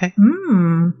 Okay.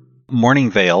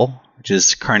 Morning Veil, which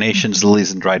is carnations,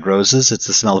 lilies, and dried roses. It's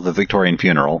the smell of a Victorian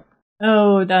funeral.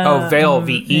 Oh, Veil,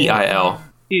 Veil.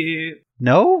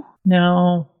 No?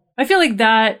 I feel like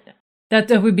that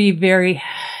would be very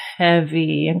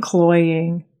heavy and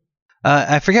cloying.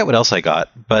 I forget what else I got,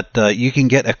 but you can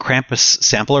get a Krampus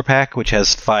sampler pack, which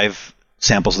has 5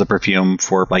 samples of the perfume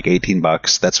for like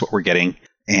 $18. That's what we're getting.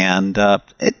 And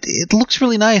it looks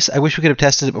really nice. I wish we could have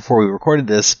tested it before we recorded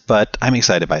this, but I'm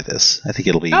excited by this. I think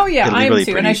it'll be. Oh yeah, I am really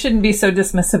too. pretty. And I shouldn't be so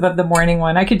dismissive of the morning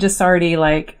one. I could just already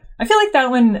I feel like that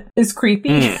one is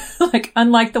creepy.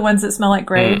 Unlike the ones that smell like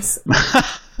graves.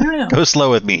 I don't know. Go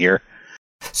slow with me here.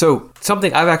 So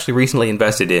something I've actually recently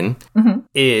invested in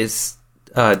is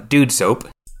dude soap.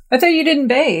 I thought you didn't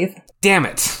bathe. Damn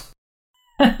it.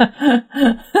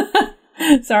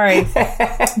 Sorry.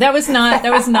 That was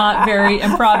not very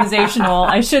improvisational.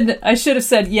 I should have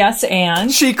said yes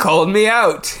and. She called me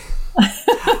out.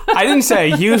 I didn't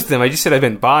say I used them. I just said I've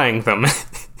been buying them.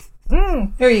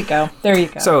 There you go.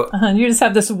 So you just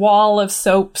have this wall of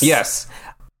soaps. Yes.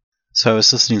 So I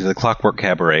was listening to the Clockwork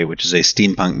Cabaret, which is a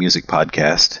steampunk music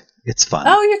podcast. It's fun.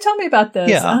 Oh, you tell me about this.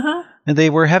 Yeah. Uh-huh. And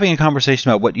they were having a conversation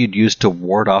about what you'd use to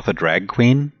ward off a drag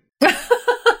queen.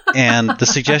 And the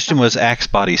suggestion was Axe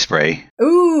body spray.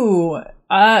 Ooh,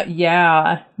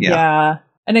 yeah.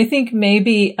 And I think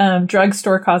maybe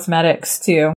drugstore cosmetics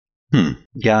too.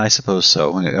 Yeah, I suppose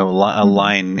so. A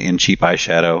line in cheap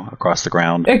eyeshadow across the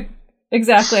ground.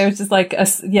 Exactly. It was just like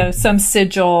some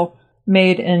sigil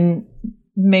made in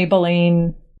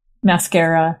Maybelline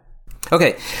mascara.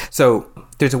 Okay, so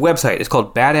there's a website. It's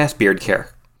called Badass Beard Care,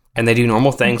 and they do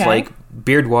normal things like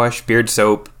beard wash, beard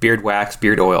soap, beard wax,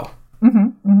 beard oil.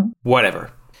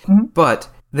 Whatever. But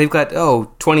they've got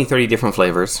 20, 30 different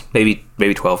flavors, maybe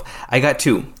 12. I got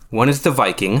 2. One is the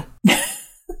Viking.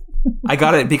 I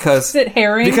got it because is it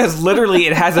herring? Because literally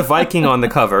it has a Viking on the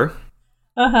cover.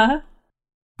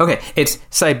 Okay, it's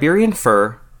Siberian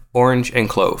fir, orange, and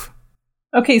clove.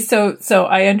 Okay, so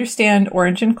I understand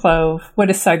orange and clove. What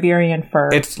is Siberian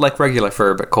fir? It's like regular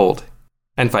fir but cold,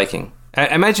 and Viking. I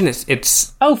imagine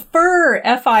it's fur,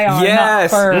 F-I-R,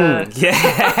 yes, not fur. Yeah.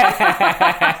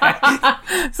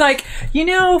 It's like,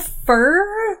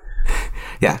 fur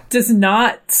does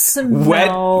not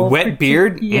smell wet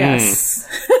beard. Yes.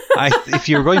 If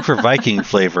you're going for Viking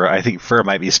flavor, I think fur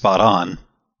might be spot on.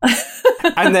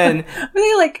 And then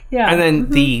and then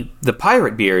the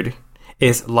pirate beard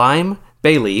is lime,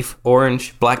 bay leaf,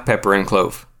 orange, black pepper, and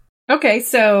clove. Okay,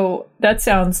 so that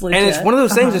sounds legit. And it's one of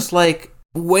those things. It's like,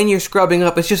 when you're scrubbing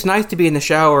up, it's just nice to be in the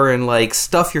shower and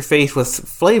stuff your face with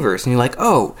flavors, and you're like,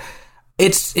 oh,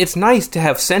 it's nice to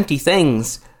have scenty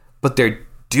things, but they're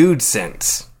dude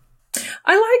scents.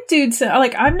 I like dude scent.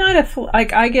 I'm not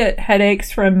I get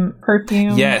headaches from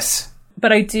perfume. Yes,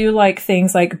 but I do like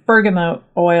things like bergamot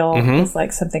oil. Is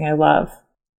something I love.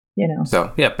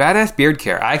 So yeah, Badass Beard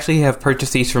Care. I actually have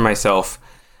purchased these for myself,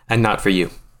 and not for you.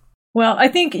 Well, I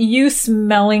think you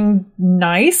smelling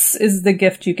nice is the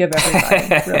gift you give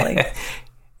everybody, really.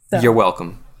 So, you're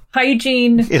welcome.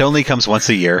 Hygiene. It only comes once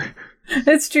a year.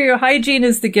 It's true. Hygiene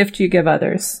is the gift you give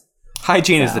others.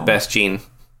 Hygiene is the best gene.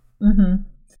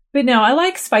 But no, I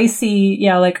like spicy,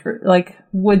 like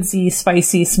woodsy,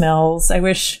 spicy smells. I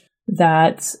wish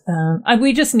that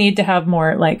we just need to have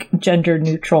more gender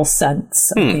neutral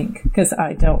scents, I think, because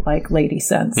I don't like lady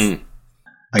scents.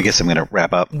 I guess I'm going to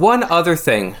wrap up. One other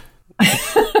thing.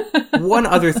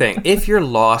 If you're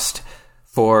lost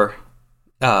for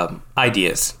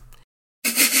ideas.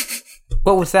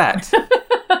 What was that?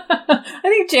 I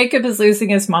think Jacob is losing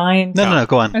his mind. No,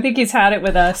 go on. I think he's had it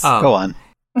with us. Go on.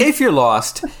 If you're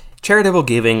lost, charitable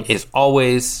giving is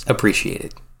always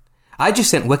appreciated. I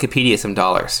just sent Wikipedia some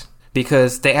dollars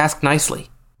because they asked nicely.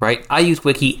 right? I use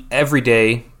Wiki every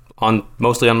day,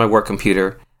 mostly on my work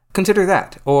computer. Consider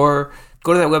that. Or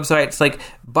go to that website. It's like,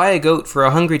 buy a goat for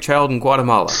a hungry child in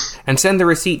Guatemala and send the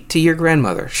receipt to your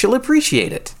grandmother. She'll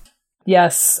appreciate it.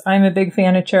 Yes, I'm a big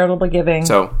fan of charitable giving.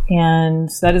 And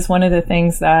that is one of the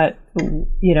things that,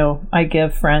 I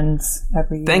give friends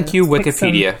every year. Thank you,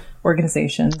 Wikipedia.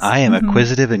 Organizations. I am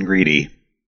acquisitive and greedy.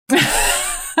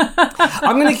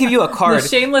 I'm going to give you a card. The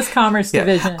Shameless Commerce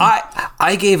Division.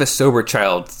 I gave a sober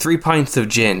child 3 pints of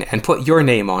gin and put your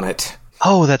name on it.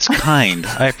 Oh, that's kind.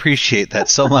 I appreciate that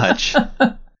so much.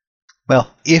 Well,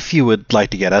 if you would like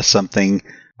to get us something,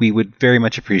 we would very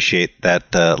much appreciate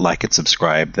that like and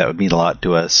subscribe. That would mean a lot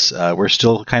to us. We're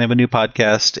still kind of a new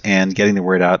podcast, and getting the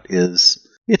word out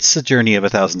it's a journey of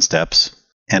 1,000 steps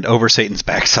and over Satan's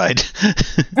backside.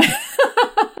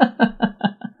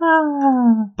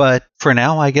 But for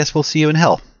now, I guess we'll see you in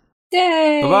hell.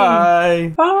 Yay!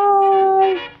 Bye-bye!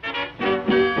 Bye!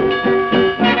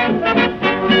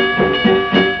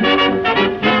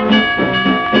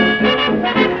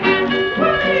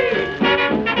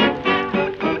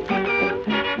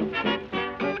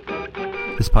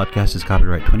 This podcast is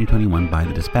copyright 2021 by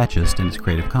The Dispatchist and is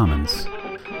Creative Commons.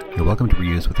 You're welcome to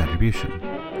reuse with attribution.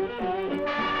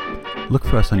 Look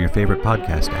for us on your favorite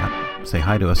podcast app. Say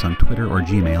hi to us on Twitter or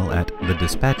Gmail at The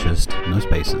Dispatchist, no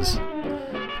spaces.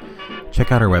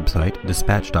 Check out our website,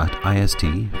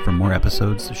 dispatch.ist, for more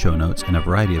episodes, show notes, and a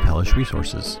variety of hellish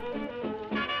resources.